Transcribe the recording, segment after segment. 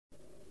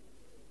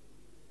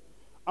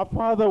Our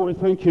Father, we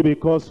thank you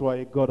because you are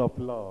a God of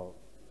love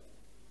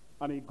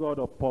and a God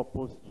of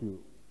purpose too.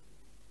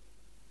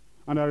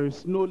 And there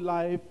is no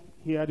life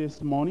here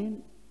this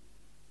morning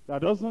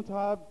that does not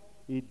have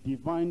a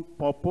divine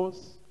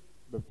purpose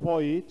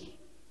before it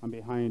and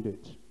behind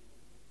it.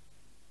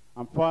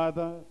 And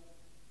Father,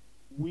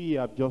 we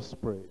have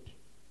just prayed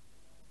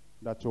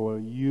that you will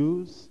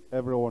use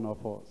every one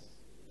of us.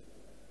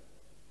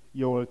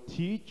 You will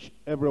teach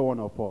every one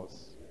of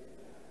us.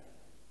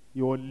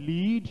 You will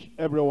lead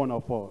every one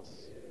of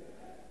us.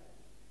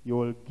 You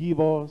will give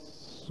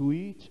us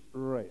sweet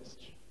rest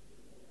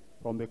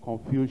from the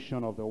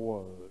confusion of the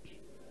world.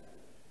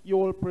 You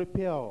will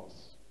prepare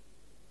us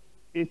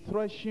a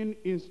threshing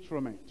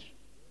instrument.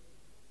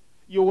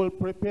 You will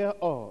prepare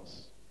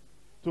us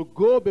to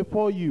go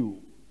before you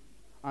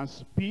and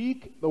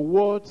speak the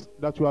words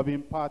that you have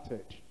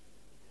imparted.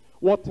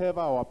 Whatever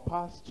our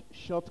past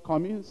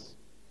shortcomings,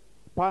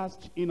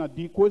 past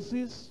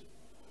inadequacies,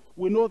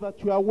 we know that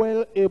you are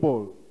well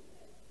able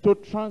to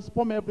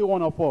transform every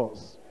one of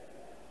us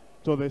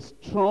to the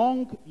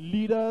strong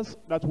leaders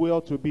that we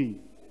ought to be.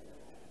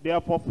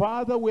 Therefore,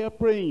 Father, we are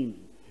praying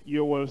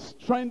you will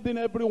strengthen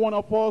every one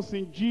of us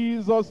in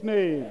Jesus'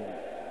 name.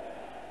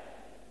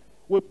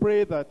 We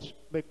pray that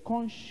the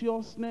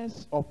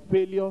consciousness of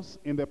failures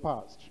in the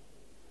past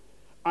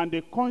and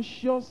the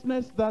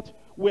consciousness that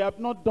we have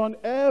not done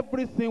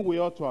everything we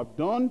ought to have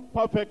done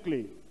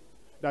perfectly,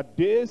 that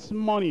this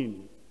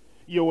morning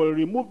you will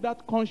remove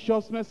that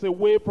consciousness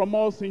away from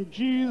us in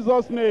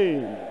Jesus'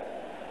 name.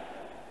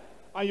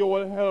 And you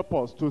will help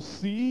us to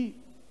see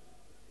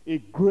a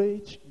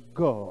great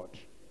God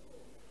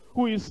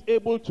who is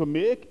able to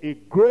make a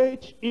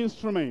great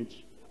instrument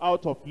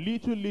out of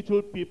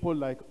little people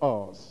like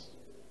us.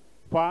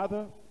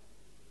 Father,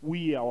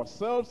 we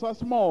ourselves are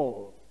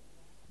small,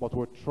 but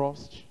we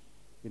trust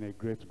in a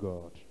great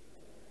God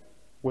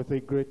with a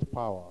great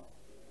power,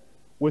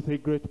 with a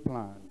great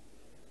plan,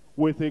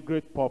 with a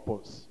great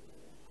purpose.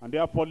 And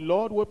therefore,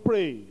 Lord, we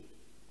pray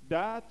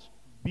that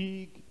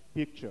big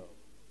picture,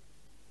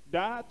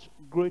 that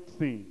great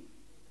thing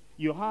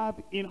you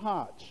have in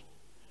heart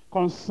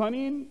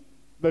concerning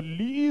the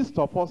least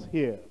of us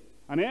here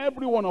and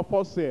every one of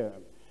us here,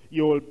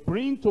 you will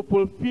bring to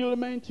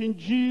fulfillment in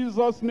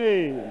Jesus'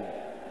 name.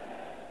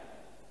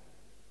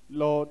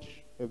 Lord,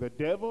 if the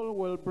devil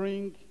will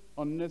bring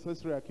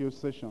unnecessary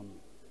accusation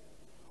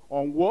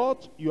on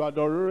what you had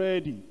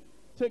already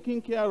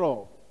taken care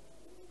of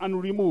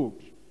and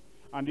removed,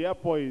 and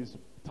therefore is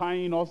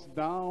tying us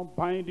down,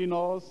 binding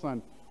us, and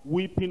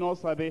whipping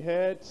us at the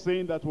head,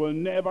 saying that we'll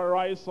never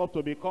rise up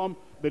to become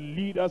the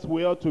leaders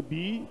we ought to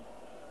be,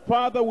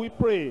 Father, we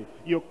pray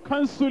you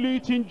cancel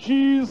it in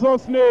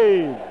Jesus'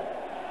 name.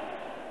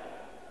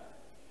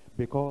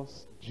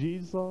 Because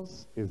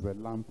Jesus is the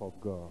Lamb of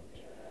God,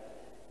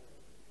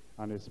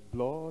 and his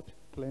blood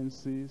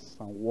cleanses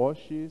and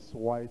washes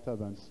whiter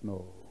than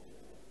snow.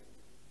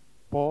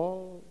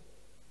 Paul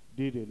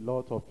did a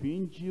lot of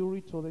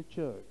injury to the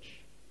church,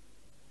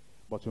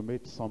 but you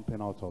made something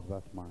out of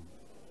that man.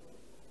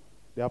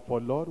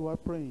 Therefore, Lord, we are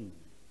praying.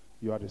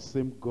 You are the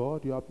same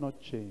God, you have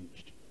not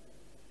changed.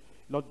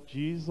 Lord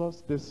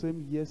Jesus, the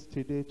same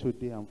yesterday,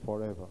 today, and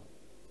forever.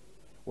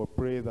 We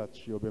pray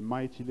that you'll be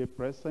mightily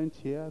present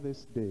here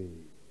this day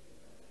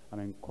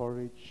and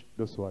encourage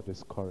those who are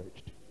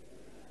discouraged.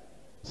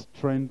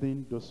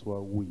 Strengthen those who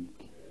are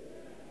weak.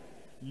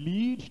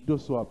 Lead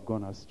those who have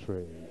gone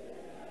astray.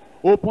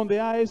 Open the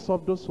eyes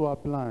of those who are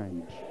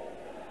blind.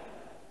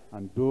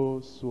 And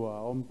those who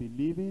are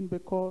unbelieving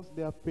because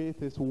their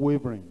faith is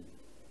wavering.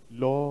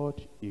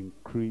 Lord,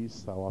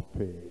 increase our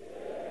faith.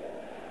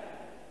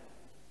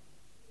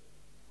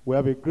 We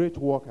have a great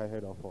work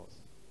ahead of us.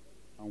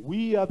 And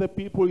we are the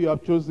people you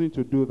have chosen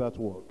to do that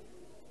work.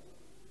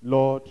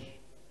 Lord,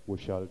 we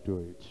shall do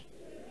it.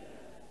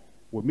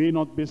 We may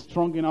not be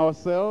strong in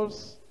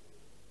ourselves,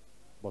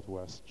 but we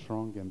are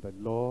strong in the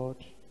Lord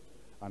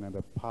and in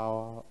the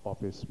power of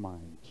his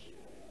mind.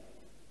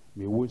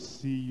 May we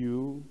see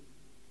you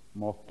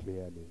more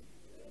clearly.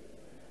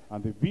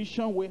 And the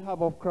vision we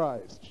have of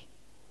Christ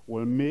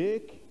will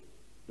make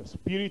the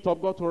Spirit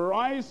of God to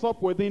rise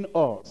up within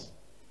us,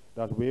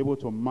 that we're able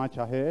to march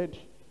ahead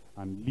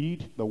and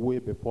lead the way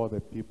before the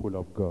people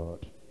of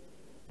God.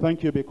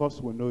 Thank you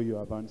because we know you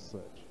have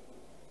answered.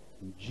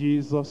 In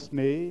Jesus'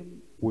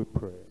 name we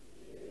pray.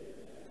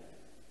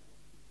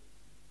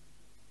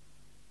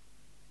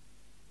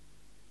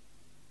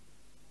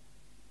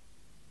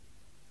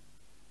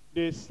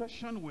 The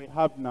session we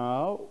have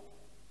now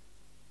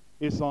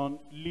is on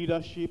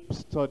leadership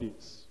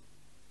studies,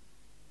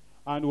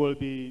 and we'll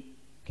be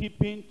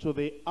keeping to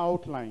the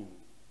outline.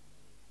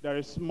 There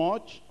is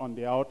much on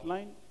the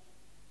outline,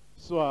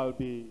 so I'll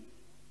be,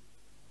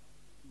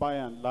 by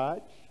and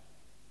large,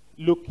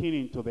 looking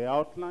into the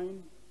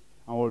outline,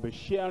 and we'll be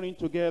sharing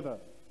together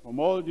from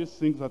all these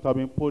things that have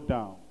been put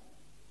down.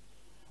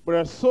 But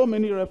there are so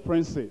many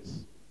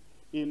references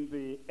in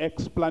the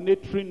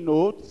explanatory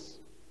notes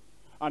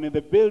and in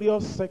the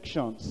various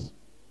sections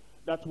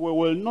that we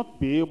will not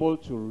be able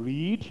to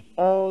read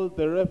all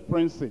the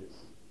references.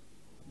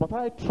 But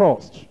I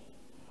trust,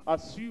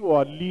 as you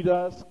are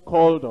leaders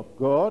called of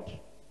God,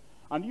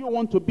 and you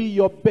want to be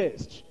your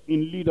best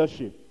in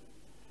leadership,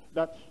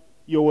 that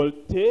you will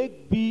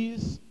take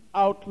these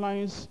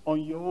outlines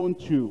on your own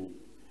too,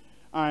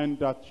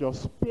 and at your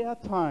spare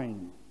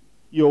time,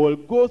 you will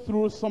go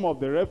through some of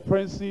the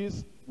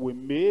references we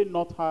may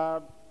not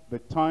have the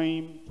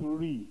time to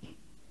read.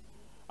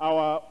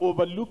 Our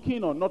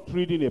overlooking or not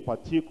reading a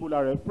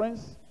particular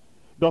reference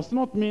does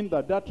not mean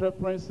that that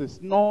reference is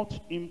not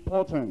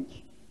important.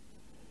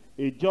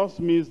 It just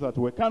means that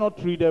we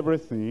cannot read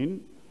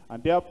everything,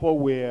 and therefore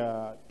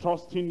we're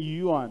trusting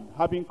you and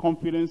having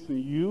confidence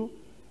in you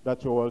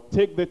that you will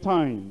take the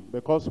time,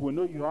 because we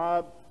know you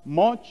have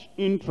much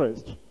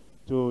interest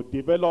to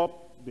develop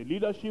the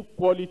leadership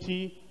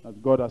quality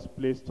that God has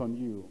placed on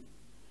you.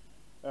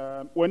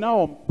 We're now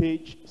on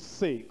page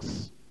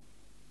 6.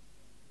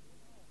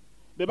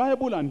 The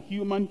Bible and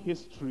human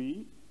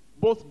history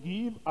both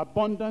give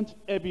abundant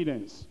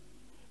evidence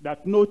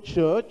that no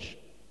church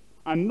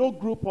and no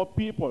group of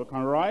people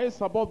can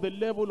rise above the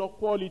level of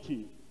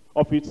quality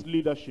of its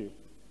leadership.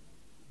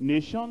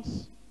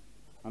 Nations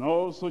and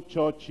also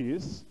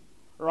churches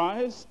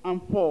rise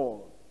and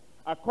fall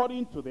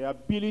according to the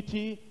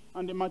ability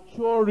and the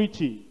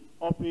maturity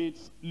of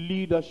its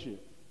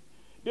leadership.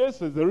 This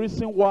is the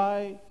reason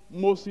why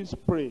Moses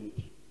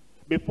prayed.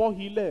 Before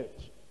he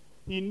left,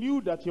 he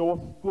knew that he was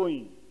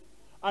going.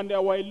 And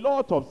there were a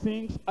lot of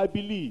things, I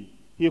believe,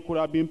 he could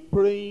have been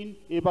praying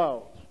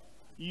about.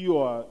 You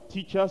are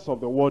teachers of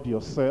the word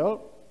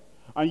yourself,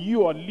 and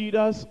you are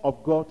leaders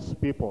of God's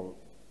people.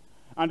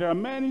 And there are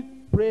many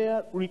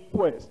prayer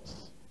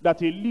requests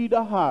that a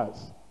leader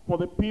has for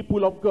the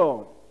people of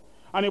God.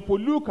 And if we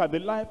look at the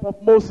life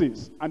of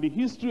Moses and the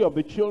history of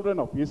the children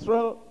of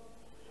Israel,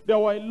 there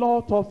were a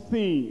lot of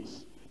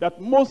things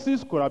that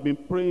Moses could have been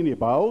praying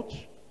about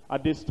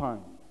at this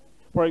time.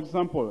 For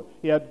example,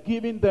 he had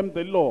given them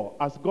the law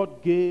as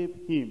God gave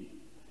him.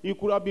 He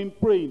could have been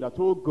praying that,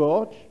 oh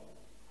God,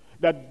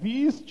 that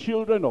these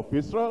children of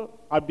Israel,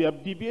 as they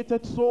have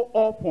deviated so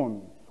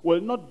often, will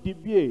not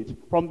deviate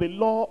from the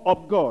law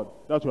of God.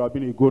 That would have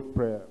been a good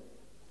prayer.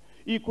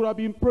 He could have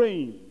been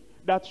praying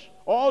that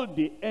all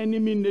the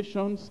enemy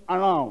nations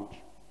around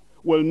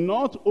will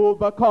not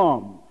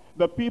overcome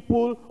the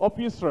people of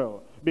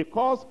Israel,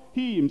 because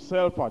he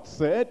himself had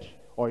said,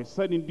 or he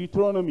said in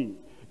Deuteronomy,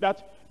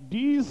 that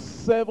these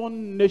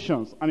 7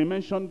 nations, and he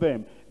mentioned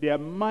them, they are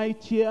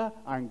mightier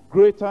and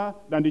greater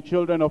than the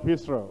children of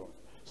Israel.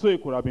 So he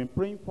could have been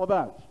praying for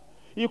that.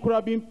 He could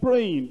have been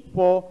praying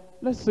for,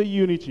 let's say,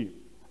 unity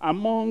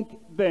among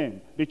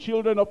them, the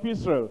children of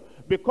Israel,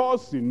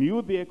 because he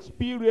knew the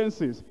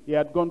experiences he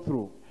had gone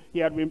through. He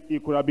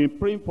could have been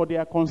praying for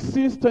their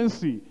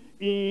consistency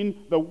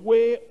in the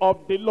way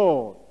of the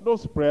Lord.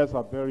 Those prayers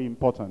are very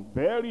important,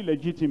 very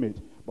legitimate.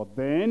 But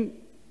then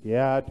he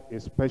had a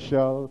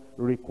special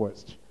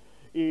request.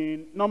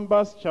 In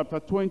Numbers chapter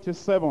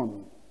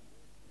 27,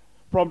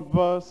 from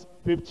verse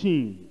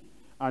 15,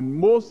 and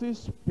Moses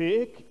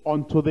spake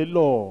unto the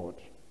Lord.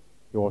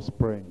 He was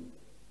praying.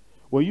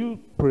 When you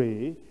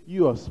pray,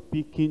 you are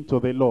speaking to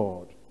the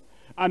Lord.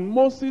 And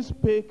Moses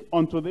spake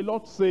unto the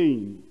Lord,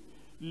 saying,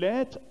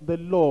 let the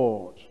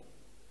Lord,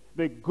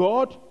 the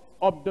God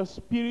of the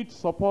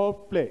spirits of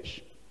all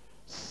flesh,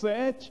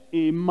 set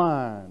a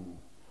man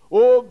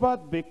over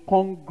the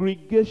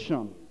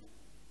congregation,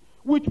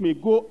 which may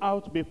go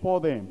out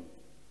before them,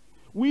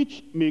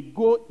 which may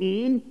go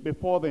in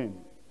before them,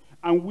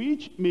 and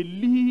which may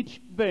lead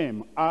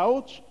them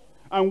out,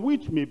 and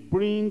which may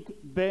bring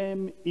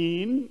them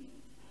in,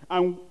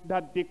 and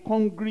that the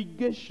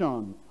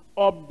congregation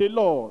of the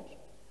Lord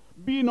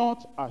be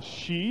not as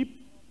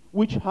sheep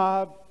which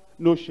have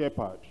no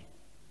shepherd.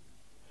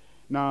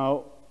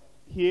 Now,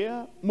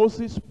 here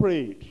Moses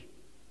prayed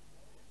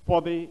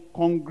for the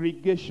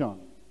congregation.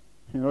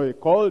 You know, he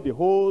called the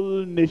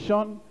whole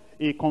nation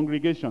a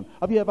congregation.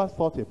 Have you ever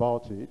thought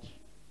about it?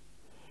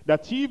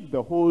 That if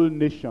the whole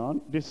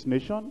nation, this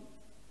nation,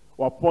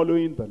 were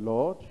following the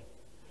Lord,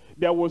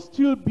 there will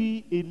still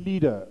be a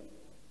leader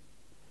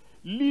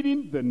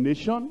leading the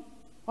nation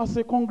as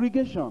a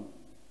congregation.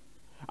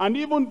 And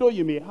even though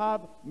you may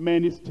have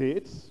many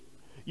states,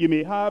 you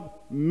may have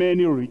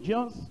many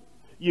regions,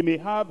 you may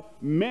have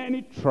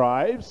many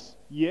tribes,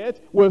 yet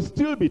we'll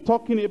still be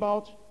talking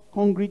about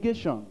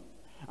congregation.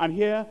 And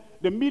here,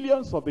 the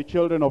millions of the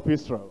children of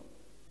Israel,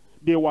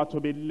 they were to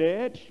be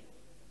led,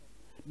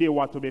 they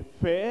were to be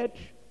fed,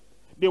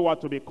 they were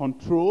to be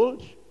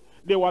controlled,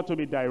 they were to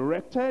be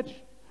directed.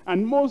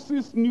 And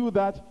Moses knew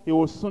that he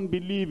would soon be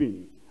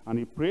leaving. And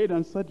he prayed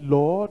and said,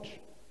 Lord,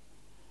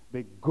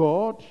 the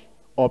God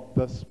of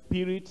the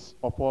spirits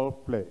of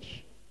all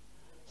flesh,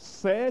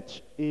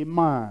 set a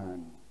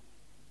man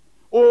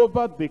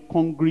over the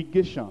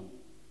congregation,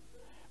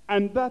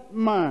 and that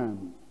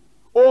man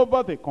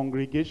over the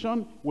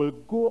congregation will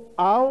go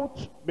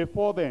out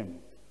before them.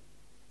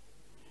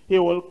 He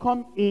will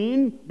come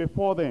in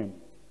before them.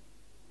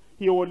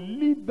 He will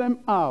lead them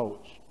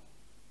out.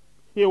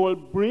 He will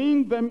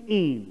bring them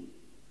in.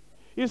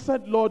 He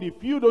said, Lord,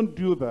 if you don't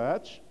do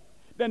that,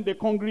 Then the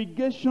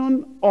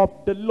congregation of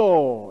the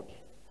Lord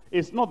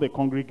is not the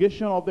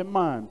congregation of the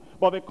man,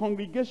 but the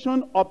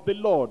congregation of the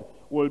Lord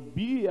will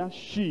be as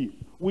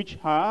sheep which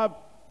have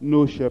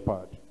no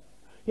shepherd.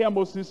 Here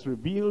Moses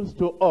reveals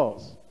to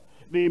us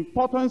the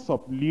importance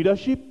of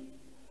leadership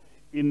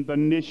in the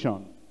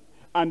nation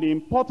and the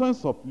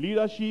importance of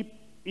leadership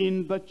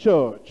in the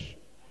church.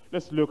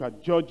 Let's look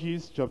at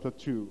Judges chapter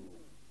 2.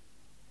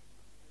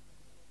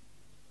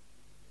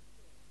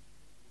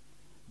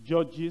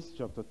 Judges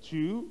chapter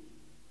 2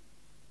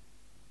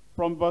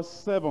 from verse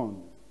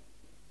 7.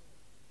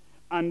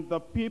 And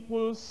the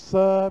people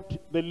served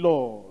the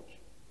Lord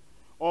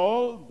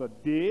all the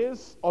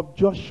days of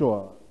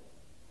Joshua,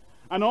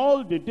 and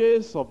all the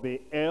days of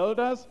the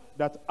elders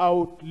that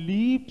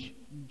outlived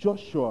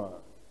Joshua,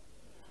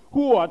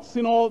 who had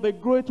seen all the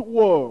great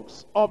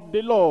works of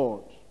the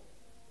Lord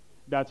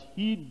that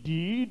he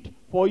did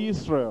for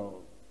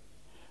Israel.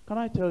 Can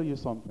I tell you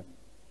something?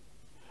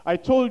 I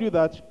told you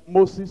that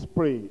Moses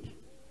prayed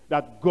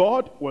that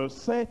God will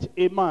set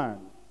a man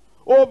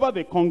over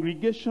the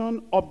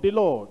congregation of the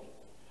Lord.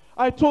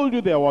 I told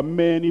you there were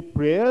many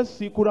prayers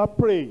he could have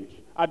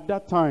prayed at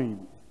that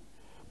time.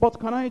 But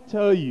can I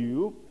tell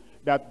you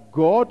that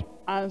God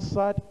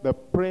answered the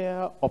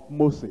prayer of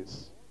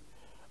Moses,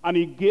 and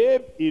he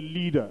gave a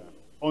leader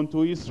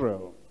unto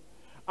Israel.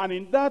 And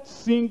in that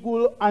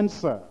single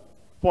answer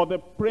for the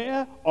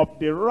prayer of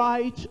the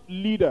right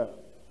leader,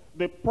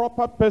 the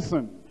proper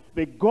person,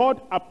 the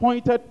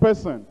God-appointed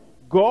person,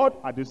 God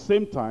at the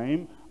same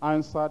time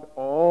answered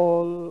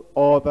all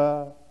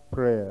other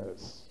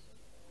prayers.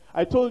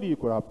 I told you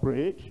could have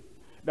prayed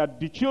that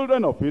the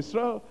children of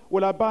Israel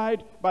will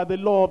abide by the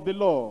law of the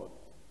Lord.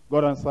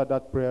 God answered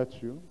that prayer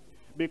too,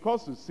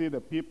 because you see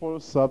the people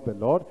serve the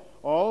Lord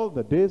all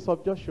the days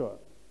of Joshua.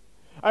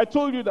 I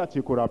told you that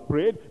you could have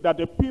prayed that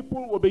the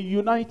people will be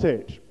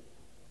united,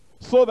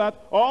 so that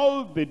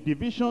all the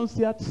divisions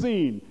he had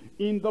seen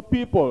in the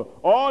people,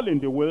 all in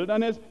the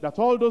wilderness, that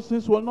all those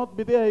things will not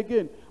be there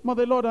again. But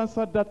the Lord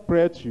answered that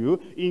prayer to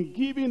you in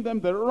giving them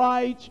the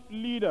right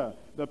leader.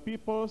 The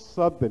people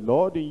served the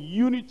Lord in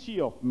unity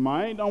of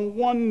mind and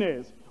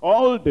oneness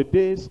all the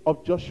days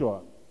of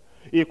Joshua.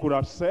 He could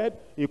have said,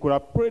 he could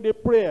have prayed a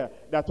prayer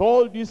that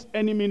all these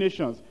enemy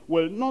nations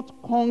will not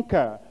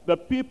conquer the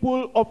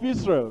people of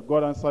Israel.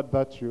 God answered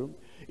that too,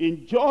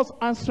 in just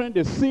answering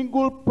the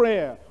single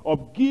prayer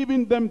of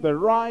giving them the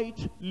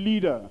right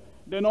leader.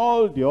 Then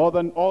all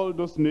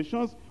those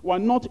nations were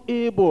not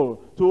able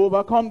to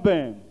overcome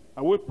them.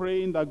 Are we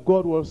praying that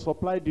God will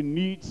supply the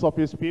needs of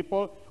his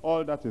people?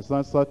 All that is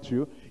answered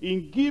to.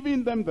 In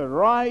giving them the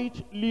right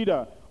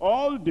leader,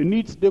 all the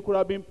needs they could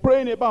have been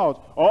praying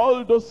about,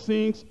 all those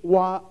things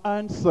were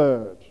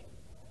answered.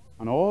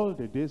 And all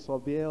the days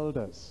of the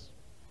elders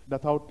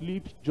that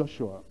outlived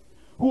Joshua,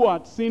 who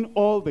had seen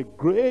all the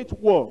great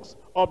works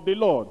of the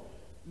Lord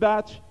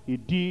that he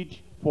did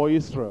for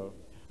Israel.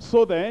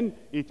 So then,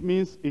 it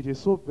means it is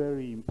so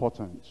very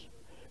important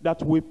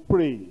that we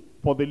pray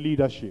for the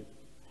leadership.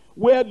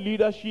 Where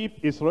leadership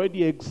is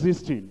already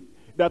existing,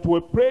 that we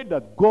pray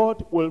that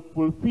God will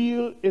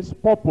fulfill his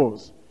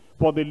purpose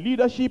for the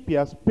leadership he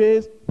has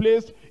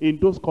placed in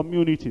those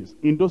communities,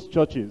 in those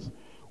churches.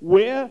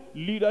 Where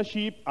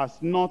leadership has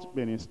not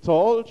been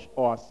installed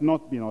or has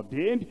not been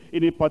ordained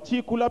in a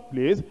particular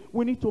place,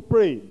 we need to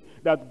pray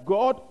that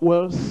God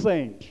will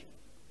send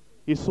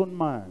his own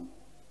man,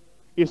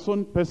 his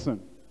own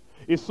person,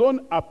 his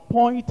own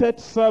appointed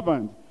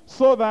servant,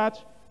 so that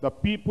the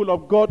people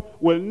of God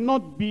will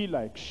not be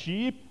like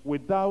sheep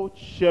without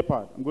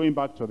shepherd. I'm going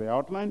back to the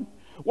outline.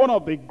 One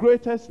of the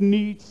greatest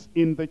needs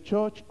in the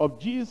church of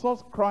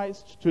Jesus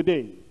Christ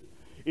today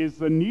is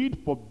the need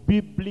for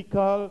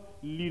biblical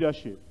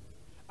leadership.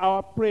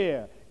 Our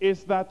prayer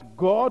is that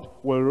God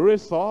will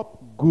raise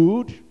up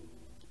good,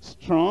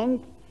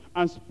 strong,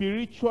 and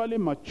spiritually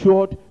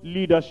matured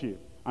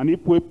leadership. And if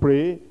we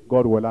pray,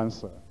 God will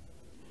answer.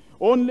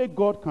 Only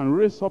God can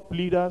raise up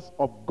leaders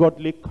of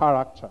godly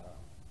character,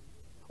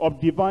 of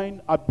divine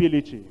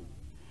ability,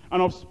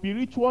 and of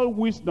spiritual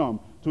wisdom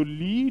to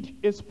lead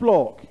his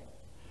flock.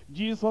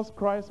 Jesus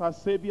Christ, our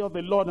Savior,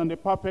 the Lord, and the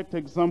perfect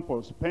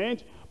example,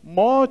 spent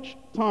much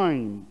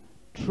time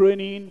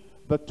training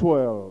the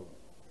 12.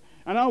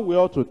 And now we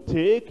ought to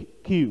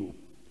take cue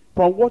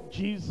from what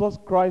Jesus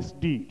Christ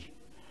did.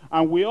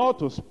 And we ought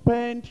to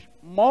spend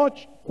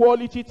much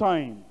quality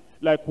time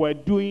like we're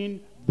doing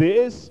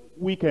this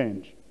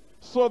weekend,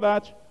 so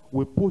that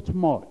we put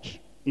much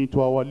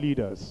into our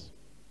leaders.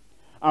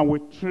 And we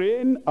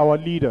train our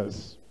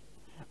leaders.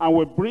 And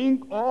we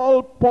bring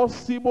all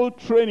possible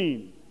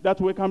training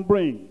that we can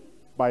bring,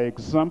 by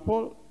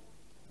example,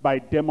 by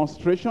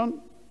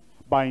demonstration,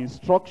 by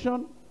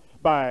instruction,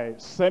 by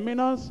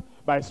seminars,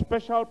 by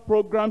special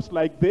programs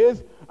like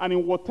this, and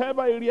in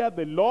whatever area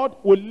the Lord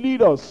will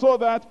lead us, so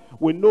that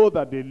we know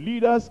that the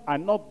leaders are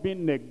not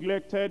being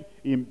neglected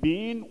in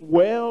being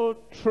well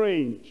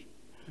trained.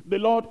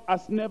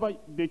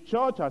 The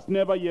church has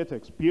never yet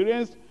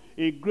experienced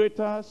a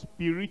greater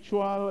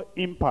spiritual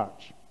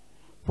impact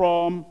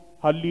from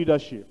her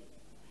leadership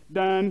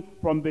than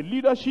from the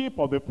leadership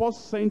of the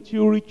first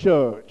century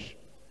church.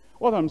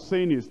 What I'm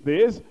saying is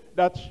this,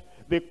 that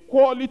the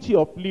quality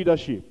of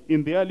leadership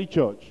in the early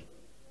church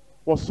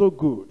was so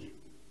good,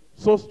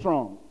 so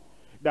strong,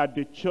 that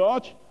the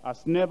church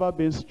has never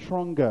been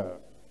stronger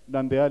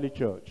than the early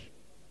church.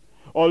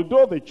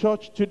 Although the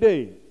church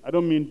today, I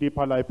don't mean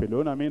Deeper Life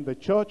alone, I mean the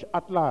church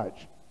at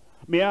large,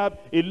 may have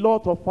a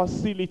lot of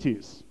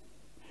facilities,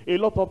 a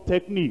lot of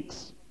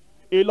techniques,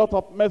 a lot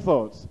of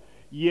methods,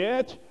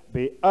 yet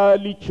the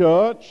early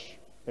church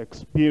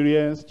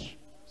experienced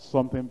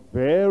something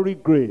very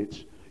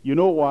great. You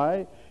know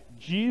why?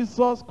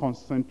 Jesus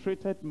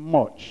concentrated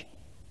much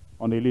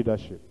on the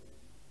leadership,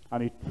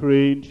 and he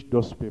trained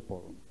those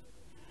people.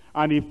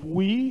 And if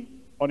we,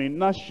 on a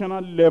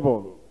national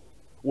level,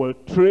 will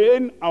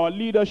train our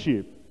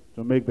leadership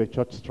to make the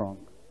church strong,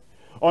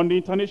 on the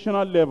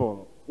international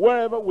level,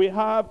 wherever we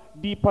have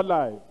Deeper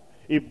Life,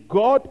 if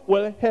God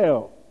will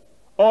help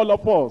all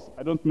of us,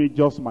 I don't mean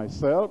just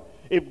myself,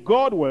 if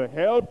God will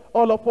help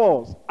all of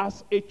us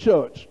as a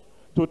church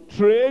to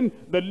train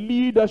the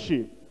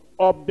leadership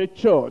of the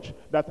church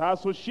that are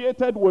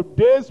associated with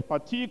this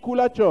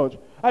particular church,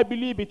 I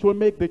believe it will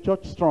make the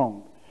church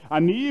strong.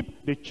 And if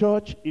the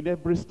church in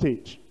every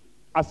state,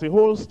 as a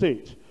whole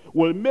state,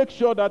 will make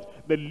sure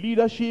that the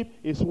leadership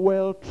is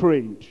well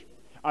trained,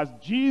 as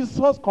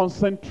Jesus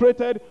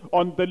concentrated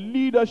on the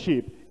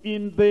leadership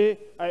in the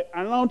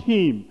around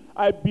him,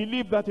 I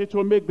believe that it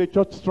will make the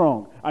church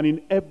strong. And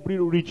in every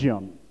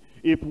region,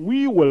 if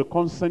we will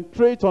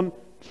concentrate on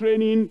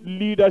training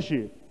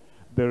leadership,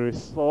 the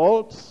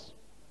results,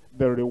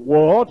 the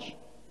reward,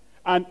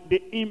 and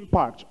the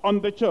impact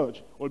on the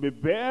church will be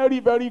very,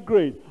 very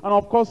great. And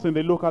of course in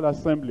the local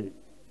assembly,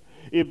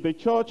 if the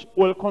church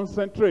will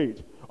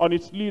concentrate on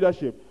its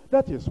leadership,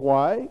 that is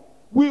why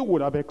we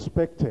would have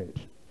expected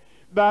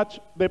that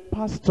the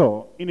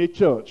pastor in a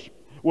church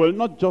will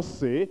not just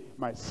say,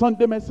 my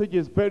Sunday message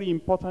is very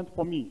important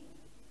for me.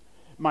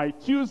 My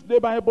Tuesday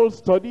Bible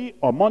study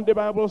or Monday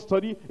Bible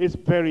study is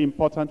very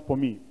important for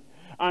me.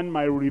 And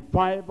my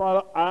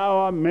revival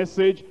hour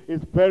message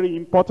is very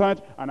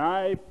important, and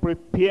I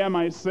prepare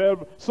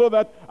myself so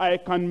that I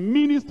can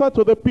minister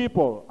to the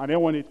people. And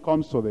then when it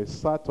comes to the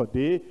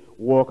Saturday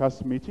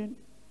workers meeting,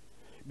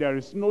 there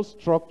is no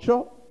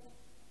structure,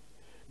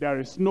 there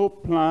is no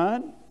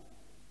plan,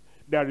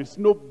 there is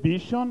no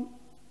vision,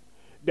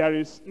 there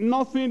is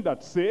nothing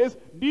that says,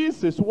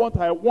 this is what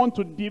I want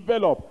to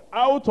develop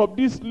out of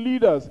these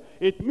leaders.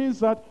 It means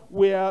that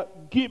we are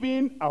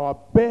giving our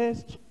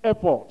best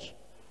effort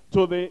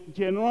to the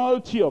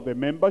generality of the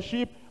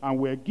membership, and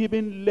we're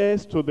giving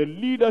less to the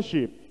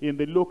leadership in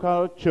the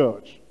local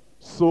church.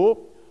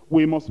 So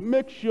we must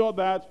make sure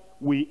that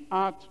we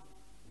act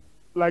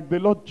like the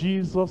Lord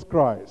Jesus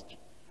Christ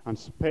and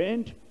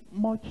spend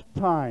much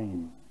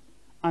time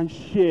and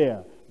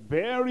share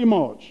very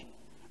much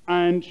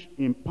and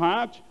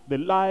impact the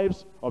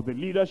lives of the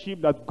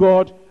leadership that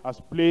God has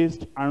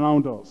placed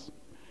around us.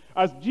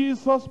 As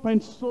Jesus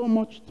spent so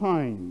much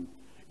time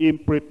in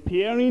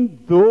preparing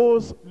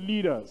those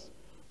leaders,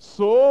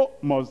 so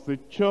must the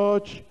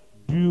church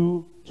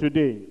do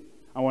today.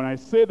 And when I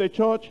say the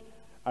church,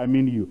 I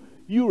mean you.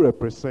 You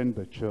represent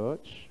the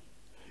church.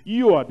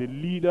 You are the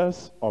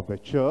leaders of the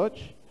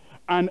church.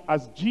 And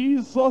as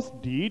Jesus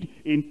did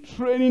in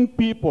training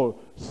people,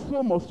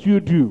 so must you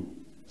do.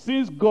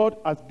 Since God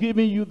has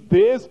given you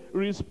this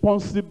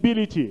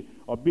responsibility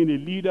of being a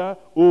leader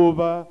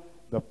over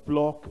the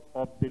flock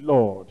of the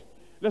Lord.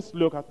 Let's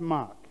look at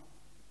Mark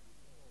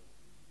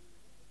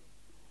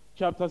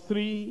chapter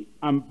 3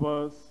 and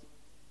verse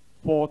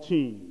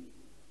 14.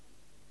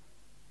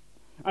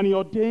 And he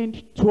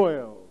ordained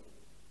 12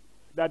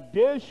 that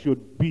they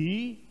should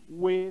be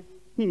with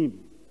him,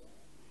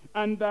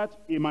 and that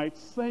he might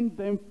send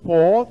them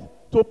forth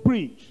to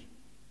preach.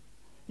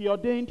 He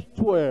ordained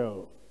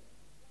 12.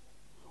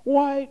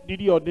 Why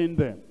did he ordain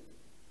them?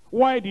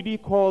 Why did he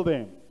call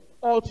them?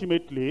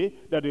 Ultimately,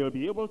 that they will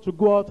be able to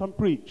go out and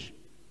preach.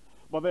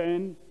 But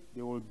then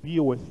they will be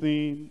with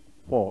him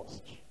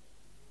first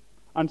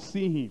and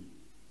see him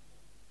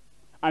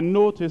and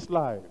note his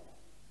life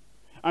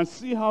and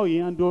see how he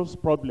handles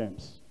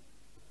problems.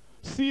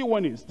 See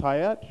when he's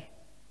tired.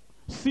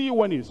 See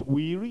when he's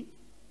weary.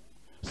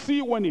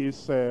 See when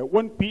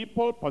when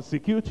people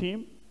persecute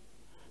him.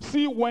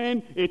 See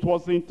when it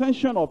was the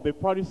intention of the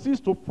Pharisees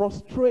to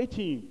frustrate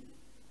him.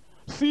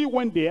 See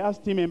when they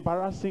asked him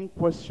embarrassing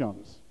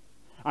questions.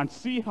 And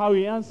see how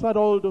he answered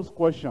all those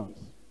questions.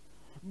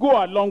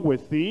 Go along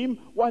with him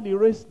while he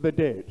raised the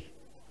dead,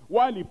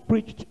 while he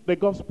preached the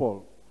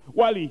gospel,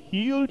 while he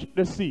healed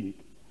the sick.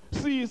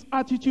 See his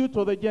attitude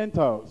to the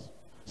Gentiles.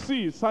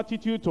 See his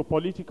attitude to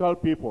political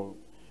people.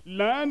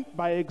 Learn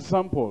by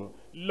example.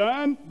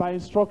 Learn by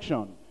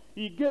instruction.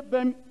 He gave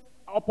them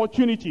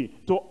opportunity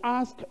to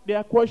ask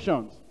their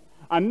questions.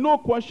 And no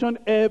question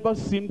ever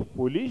seemed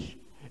foolish,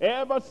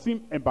 ever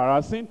seemed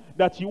embarrassing,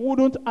 that he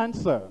wouldn't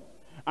answer.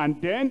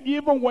 And then,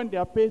 even when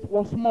their faith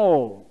was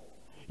small,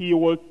 he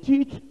will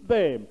teach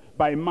them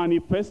by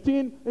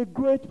manifesting a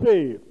great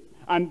faith.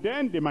 And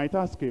then they might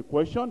ask a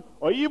question,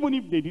 or even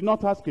if they did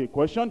not ask a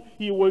question,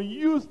 he will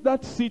use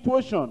that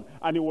situation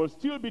and he will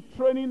still be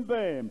training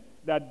them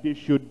that they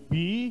should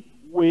be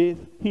with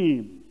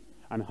him.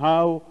 And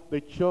how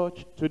the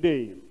church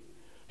today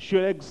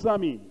should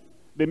examine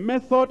the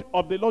method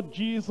of the Lord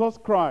Jesus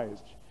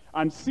Christ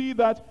and see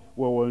that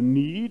we will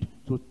need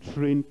to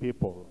train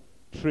people,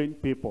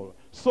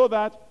 so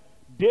that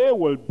they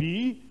will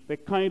be the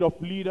kind of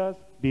leaders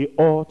they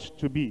ought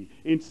to be.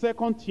 In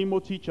 2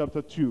 Timothy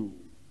chapter 2,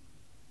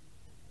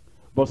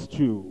 verse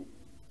 2,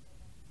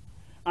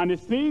 and the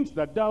things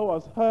that thou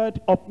hast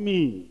heard of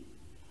me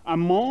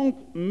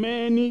among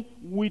many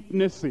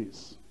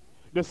witnesses,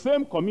 the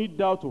same commit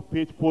thou to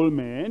faithful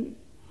men,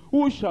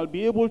 who shall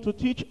be able to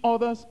teach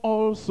others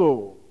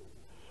also.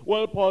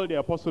 Well, Paul the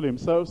apostle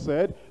himself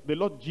said, the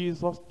Lord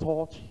Jesus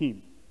taught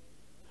him.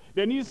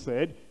 Then he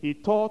said, he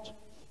taught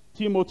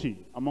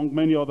Timothy, among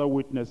many other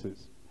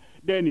witnesses.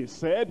 Then he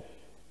said,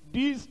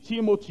 this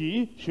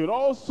Timothy should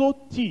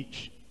also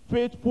teach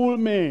faithful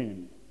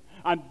men.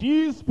 And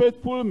these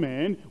faithful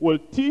men will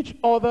teach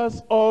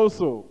others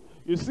also.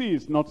 You see,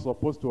 it's not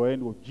supposed to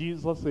end with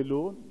Jesus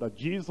alone, that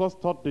Jesus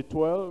taught the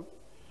 12,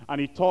 and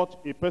he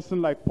taught a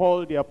person like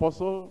Paul the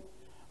apostle.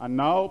 And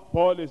now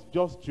Paul is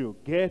just to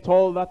get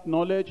all that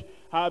knowledge,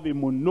 have a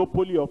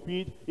monopoly of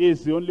it. He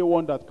is the only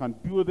one that can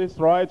do this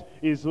right.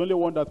 He is the only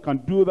one that can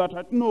do that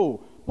right.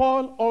 No,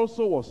 Paul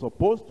also was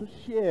supposed to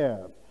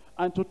share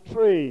and to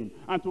train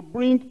and to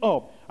bring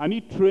up. And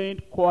he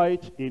trained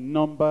quite a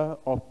number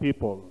of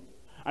people.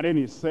 And then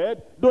he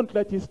said, don't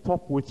let it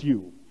stop with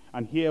you.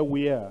 And here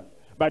we are.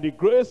 By the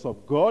grace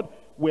of God,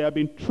 we have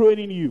been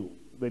training you.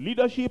 The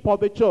leadership of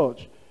the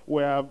church,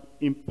 we have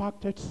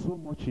impacted so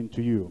much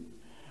into you.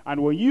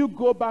 And when you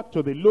go back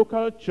to the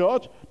local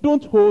church,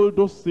 don't hold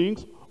those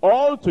things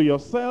all to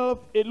yourself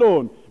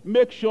alone.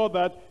 Make sure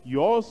that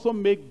you also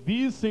make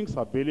these things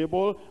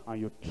available and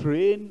you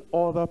train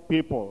other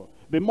people.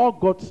 The more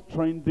God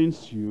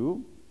strengthens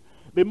you,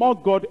 the more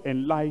God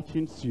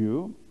enlightens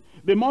you,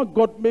 the more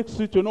God makes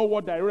you to know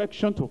what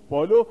direction to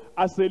follow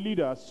as a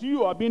leader. As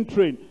you are being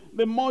trained,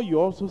 the more you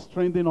also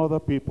strengthen other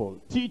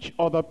people, teach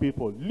other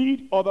people,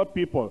 lead other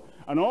people,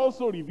 and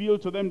also reveal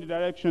to them the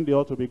direction they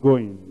ought to be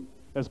going.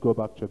 Let's go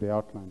back to the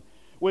outline.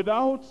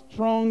 Without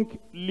strong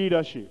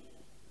leadership,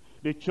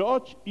 the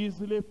church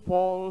easily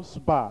falls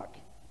back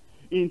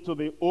into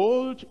the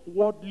old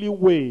worldly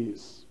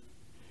ways.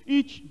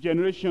 Each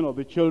generation of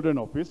the children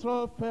of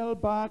Israel fell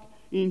back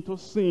into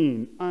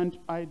sin and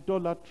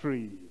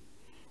idolatry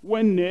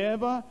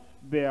whenever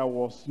there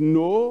was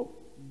no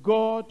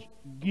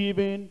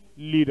God-given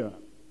leader.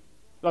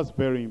 That's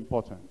very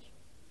important.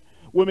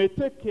 We may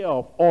take care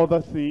of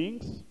other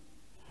things,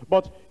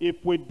 but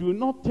if we do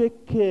not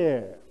take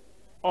care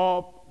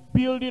of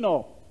building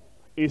up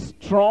a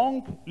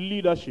strong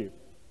leadership,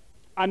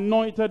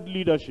 anointed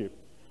leadership,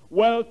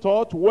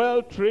 well-taught,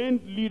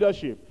 well-trained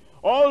leadership,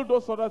 all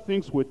those other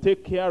things we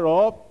take care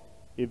of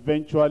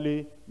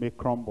eventually may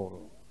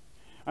crumble.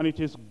 And it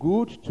is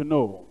good to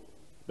know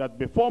that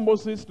before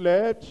Moses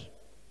left,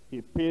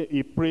 he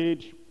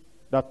prayed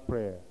that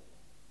prayer.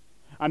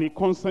 And he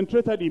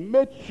concentrated, he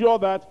made sure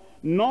that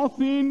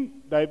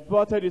nothing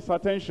diverted his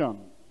attention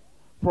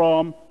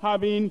from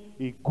having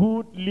a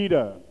good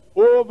leader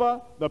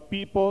over the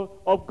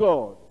people of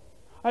God.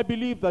 I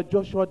believe that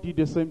Joshua did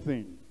the same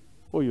thing.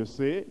 Oh, you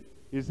say,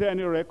 is there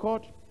any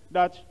record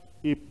that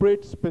he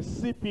prayed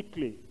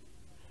specifically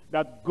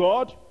that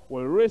God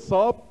will raise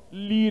up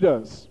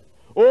leaders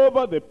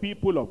over the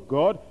people of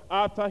God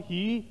after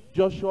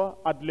Joshua,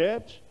 had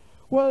left?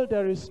 Well,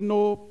 there is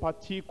no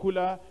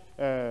particular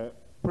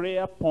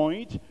prayer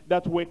point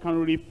that we can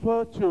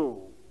refer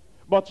to.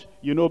 But,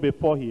 you know,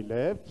 before he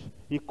left,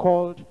 he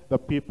called the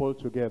people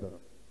together.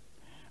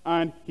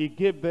 And he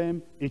gave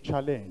them a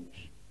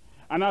challenge.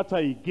 And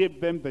after he gave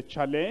them the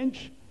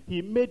challenge,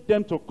 he made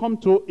them to come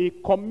to a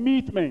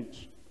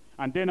commitment.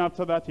 And then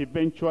after that,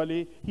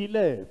 eventually, he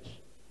left.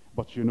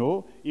 But you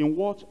know, in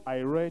what I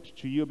read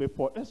to you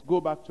before, let's go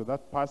back to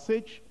that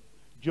passage,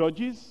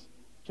 Judges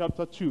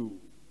chapter 2.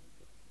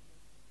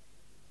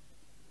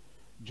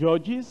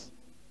 Judges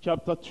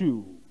chapter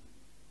 2,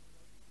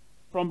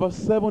 from verse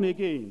 7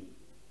 again.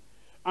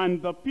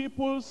 And the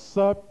people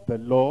served the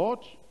Lord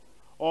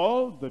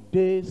all the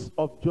days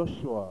of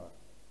Joshua,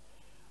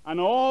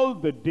 and all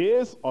the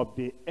days of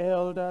the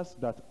elders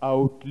that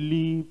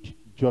outlived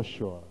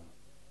Joshua.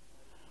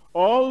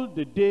 All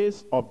the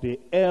days of the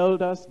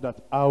elders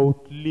that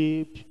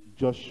outlived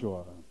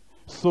Joshua.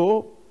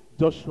 So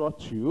Joshua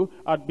too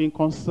had been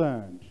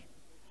concerned.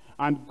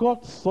 And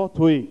God saw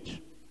to it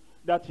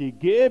that he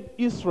gave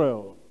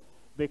Israel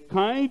the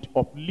kind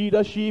of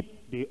leadership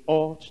they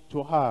ought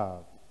to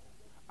have.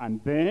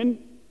 And then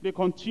they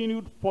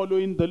continued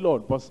following the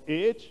Lord. Verse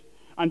 8,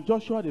 and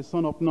Joshua the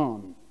son of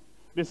Nun,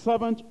 the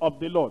servant of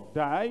the Lord,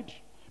 died,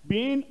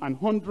 being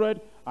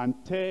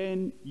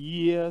 110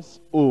 years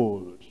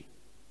old.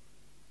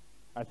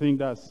 I think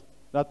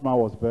that man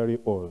was very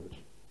old.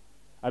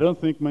 I don't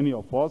think many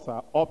of us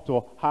are up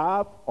to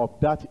half of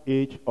that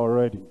age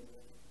already.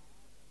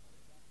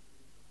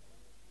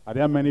 Are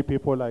there many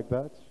people like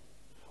that?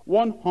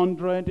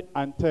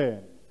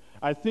 110.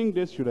 I think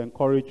this should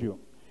encourage you.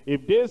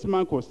 If this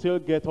man could still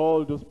get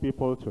all those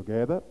people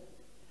together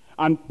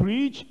and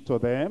preach to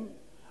them,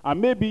 and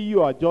maybe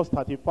you are just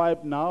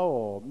 35 now,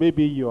 or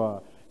maybe you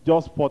are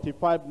just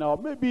 45 now,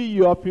 maybe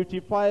you are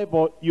 55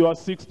 or you are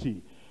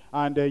 60,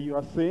 and you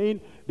are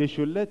saying they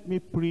should let me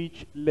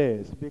preach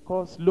less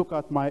because look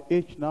at my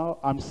age now,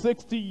 I'm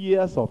 60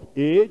 years of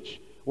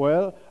age.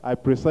 Well, I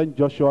present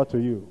Joshua to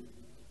you.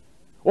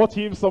 What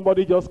if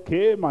somebody just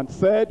came and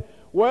said,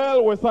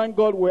 well, we thank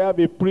God we have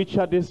a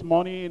preacher this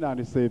morning, and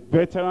he's a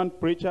veteran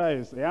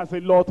preacher. He has a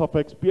lot of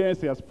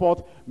experience. He has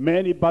fought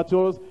many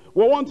battles.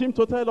 We want him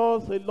to tell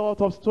us a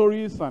lot of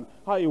stories and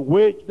how he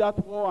waged that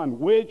war and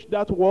waged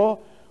that war.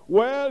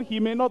 Well,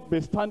 he may not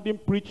be standing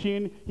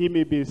preaching. He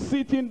may be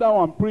sitting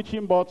down and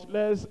preaching, but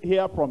let's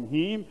hear from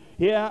him.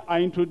 Here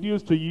I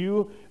introduce to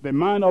you the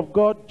man of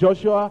God,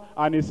 Joshua,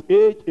 and his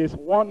age is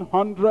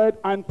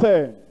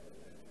 110.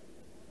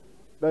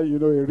 Then you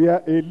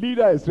know a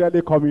leader is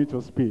really coming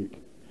to speak.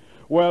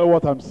 Well,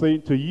 what I'm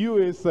saying to you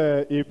is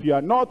if you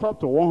are not up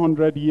to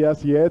 100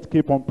 years yet,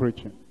 keep on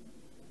preaching.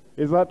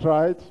 Is that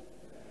right?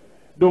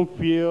 Don't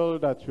feel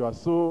that you are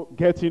so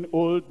getting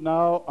old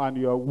now and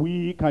you are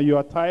weak and you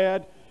are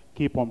tired.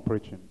 Keep on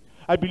preaching.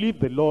 I believe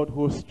the Lord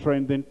who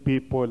strengthened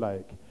people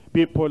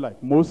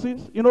like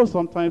Moses. You know,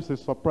 sometimes it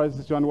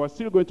surprises you, and we're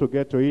still going to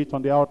get to it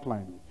on the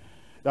outline,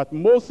 that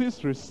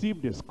Moses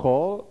received his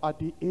call at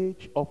the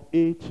age of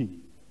 80.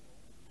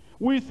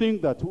 We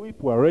think that if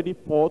we're already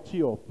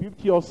 40 or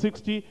 50 or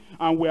 60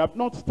 and we have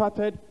not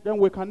started, then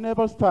we can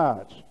never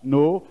start.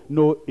 No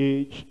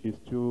age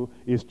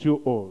is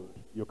too old.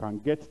 You can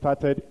get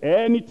started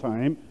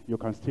anytime. You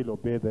can still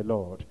obey the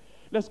Lord.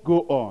 Let's go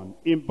on.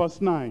 In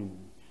verse 9.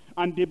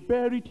 And they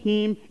buried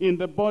him in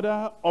the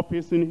border of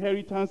his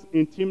inheritance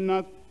in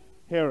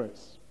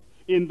Timnath-Heres,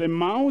 in the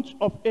mount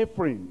of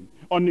Ephraim,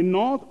 on the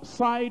north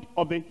side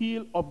of the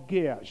hill of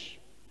Gaash.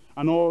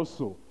 And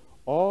also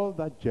all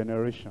that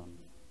generation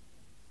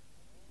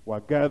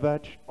were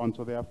gathered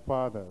unto their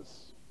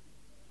fathers.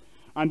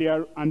 And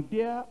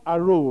there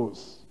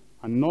arose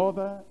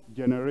another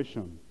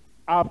generation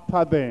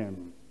after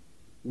them,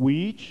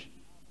 which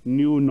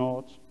knew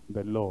not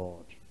the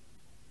Lord,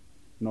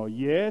 nor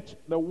yet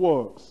the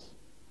works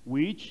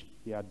which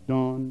he had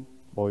done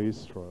for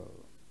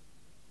Israel.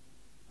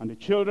 And the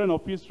children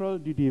of Israel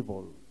did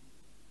evil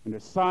in the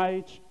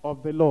sight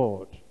of the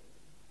Lord,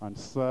 and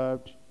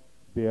served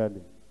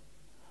Baalim.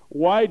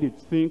 Why did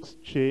things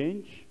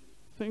change?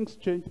 Things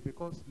changed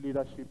because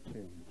leadership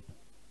changed.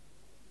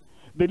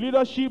 The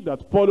leadership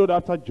that followed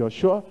after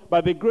Joshua,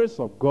 by the grace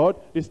of God,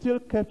 they still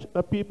kept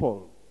the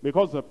people.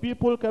 Because the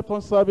people kept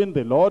on serving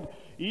the Lord,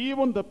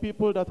 even the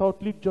people that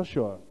outlived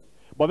Joshua.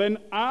 But then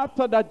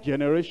after that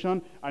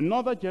generation,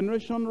 another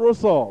generation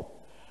rose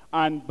up.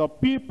 And the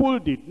people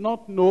did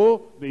not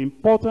know the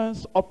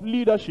importance of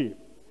leadership.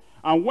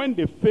 And when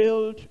they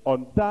failed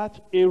on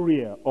that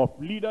area of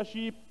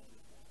leadership,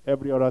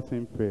 every other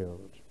thing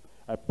failed.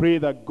 I pray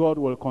that God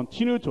will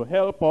continue to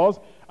help us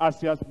as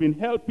he has been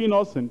helping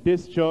us in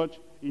this church,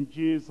 in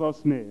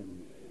Jesus'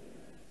 name.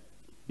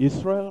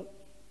 Israel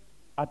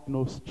had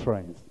no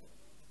strength,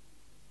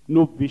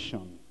 no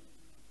vision,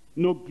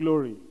 no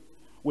glory,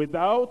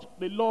 without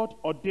the Lord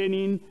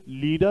ordaining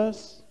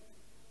leaders,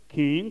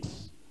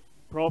 kings,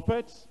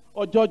 prophets,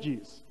 or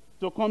judges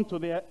to come to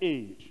their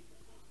aid.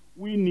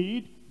 We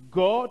need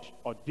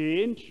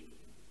God-ordained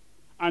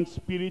and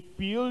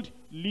spirit-filled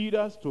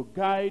leaders to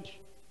guide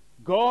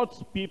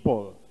God's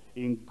people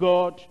in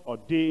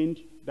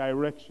God-ordained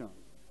direction.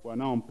 We're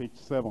now on page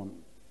 7.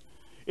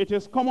 It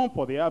is common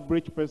for the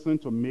average person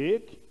to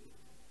make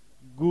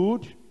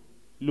good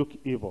look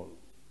evil,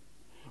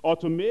 or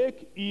to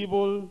make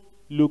evil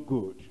look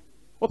good.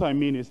 What I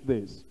mean is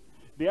this: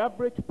 the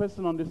average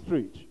person on the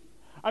street,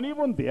 and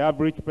even the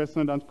average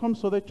person that comes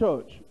to the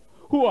church,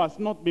 who has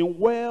not been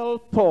well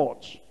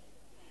taught,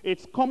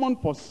 it's common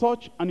for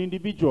such an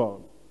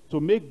individual to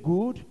make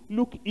good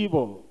look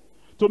evil,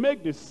 to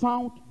make the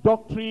sound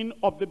doctrine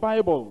of the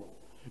Bible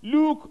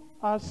look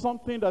as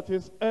something that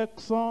is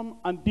irksome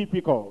and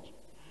difficult,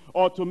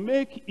 or to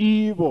make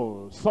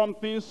evil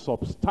something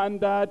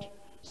substandard,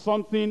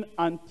 something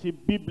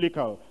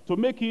anti-biblical, to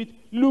make it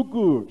look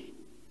good.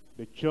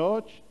 The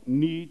church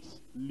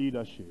needs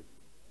leadership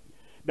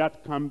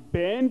that can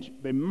bend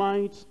the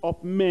minds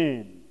of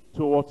men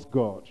towards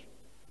God,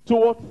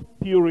 towards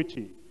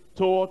purity,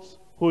 towards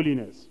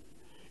holiness.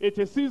 It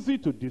is easy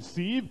to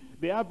deceive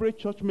the average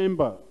church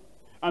member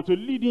and to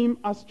lead him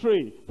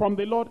astray from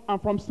the Lord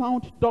and from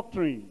sound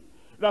doctrine.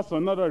 That's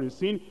another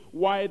reason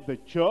why the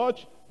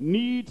church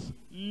needs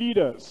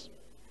leaders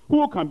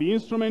who can be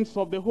instruments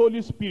of the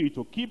Holy Spirit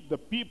to keep the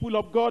people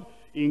of God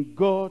in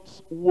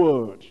God's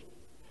word.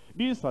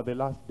 These are the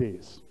last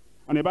days.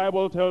 And the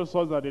Bible tells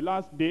us that the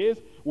last days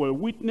will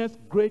witness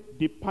great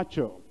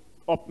departure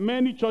of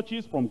many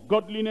churches from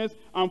godliness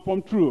and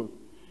from truth.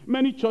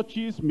 Many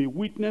churches may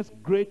witness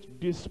great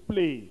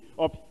display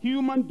of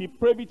human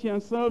depravity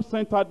and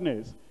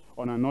self-centeredness.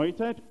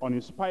 Unanointed,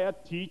 uninspired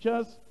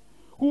teachers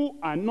who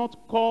are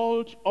not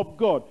called of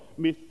God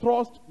may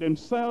thrust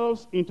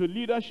themselves into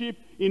leadership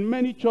in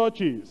many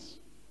churches.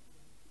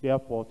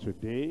 Therefore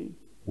today,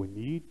 we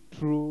need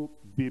true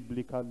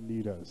biblical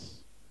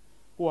leaders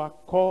who are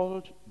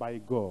called by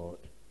God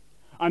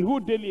and who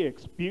daily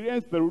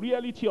experience the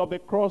reality of the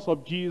cross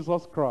of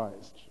Jesus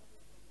Christ.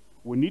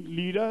 We need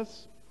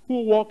leaders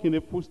who walk in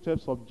the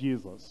footsteps of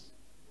Jesus,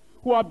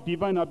 who have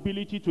divine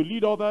ability to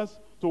lead others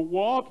to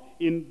walk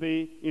in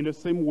the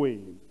same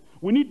way.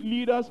 We need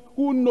leaders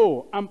who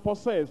know and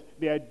possess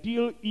the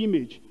ideal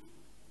image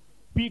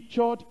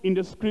pictured in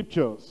the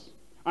scriptures,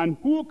 and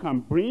who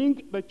can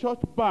bring the church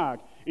back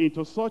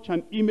into such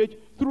an image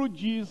through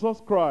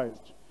Jesus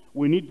Christ.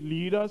 We need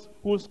leaders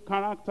whose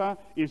character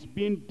is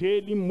being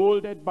daily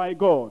molded by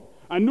God,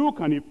 and who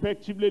can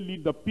effectively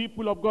lead the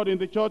people of God in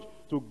the church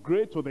to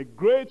the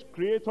great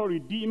creator,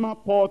 redeemer,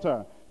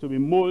 potter, to be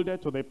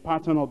molded to the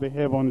pattern of the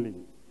heavenly.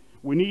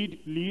 We need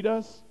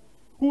leaders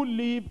who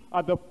live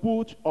at the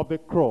foot of the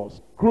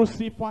cross,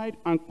 crucified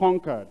and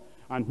conquered,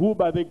 and who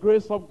by the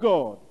grace of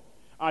God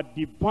are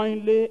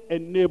divinely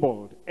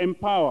enabled,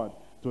 empowered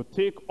to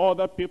take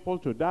other people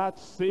to that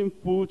same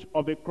foot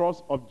of the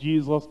cross of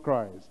Jesus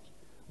Christ.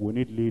 We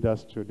need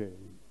leaders today.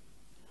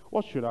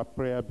 What should our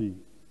prayer be?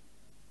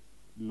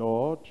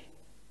 Lord,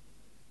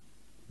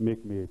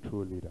 make me a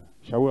true leader.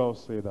 Shall we all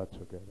say that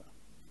together?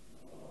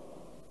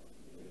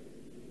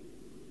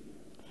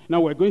 Now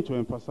we're going to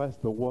emphasize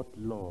the word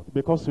Lord,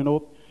 because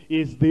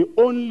it's the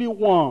only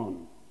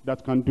one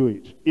that can do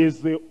it. It's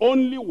the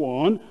only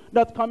one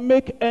that can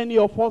make any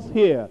of us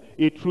here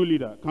a true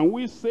leader. Can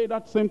we say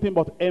that same thing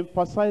but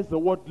emphasize the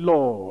word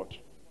Lord?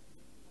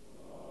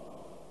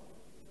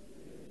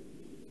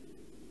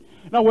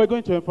 Now we're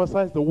going to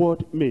emphasize the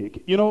word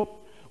make.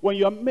 When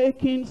you're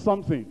making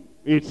something,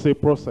 it's a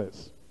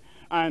process.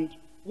 And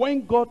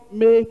when God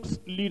makes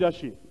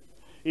leadership,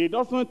 he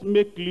doesn't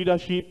make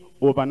leadership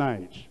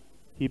overnight.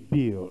 He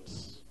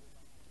builds.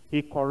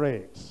 He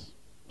corrects.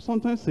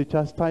 Sometimes he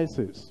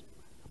chastises.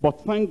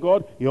 But thank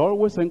God, he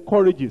always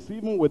encourages,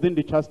 even within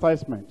the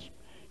chastisement.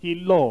 He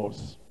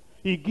loves.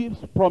 He gives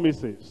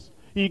promises.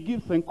 He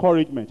gives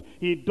encouragement.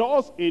 He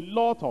does a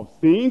lot of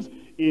things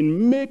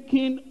in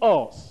making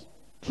us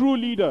true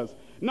leaders.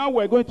 Now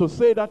we're going to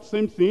say that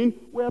same thing.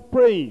 We're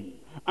praying.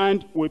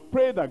 And we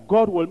pray that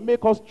God will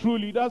make us true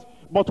leaders,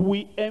 but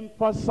we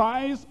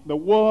emphasize the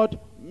word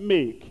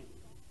make.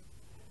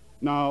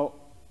 Now,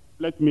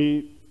 let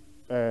me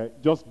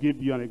just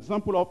give you an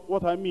example of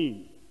what I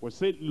mean. We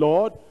say,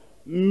 Lord,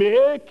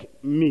 make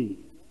me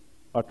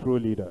a true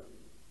leader.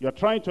 You're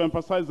trying to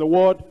emphasize the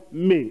word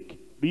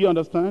make. Do you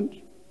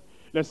understand?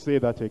 Let's say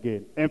that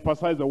again.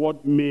 Emphasize the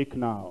word make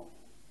now.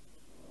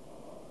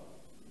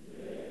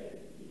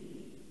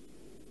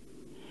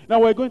 Now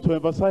we're going to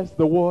emphasize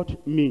the word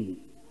me.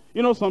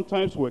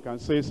 Sometimes we can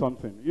say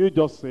something. You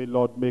just say,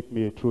 Lord, make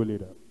me a true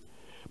leader.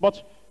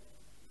 But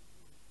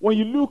when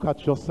you look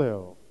at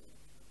yourself,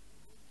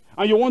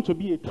 and you want to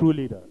be a true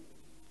leader,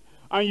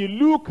 and you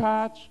look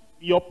at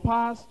your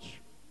past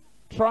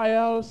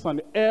trials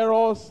and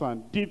errors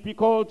and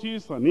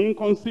difficulties and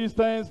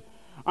inconsistencies,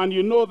 and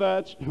you know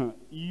that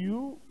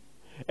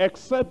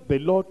except the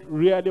Lord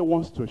really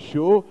wants to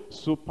show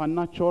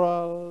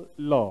supernatural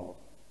love,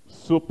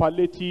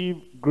 superlative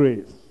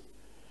grace.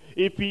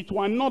 If it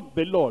were not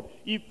the Lord,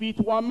 if it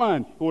were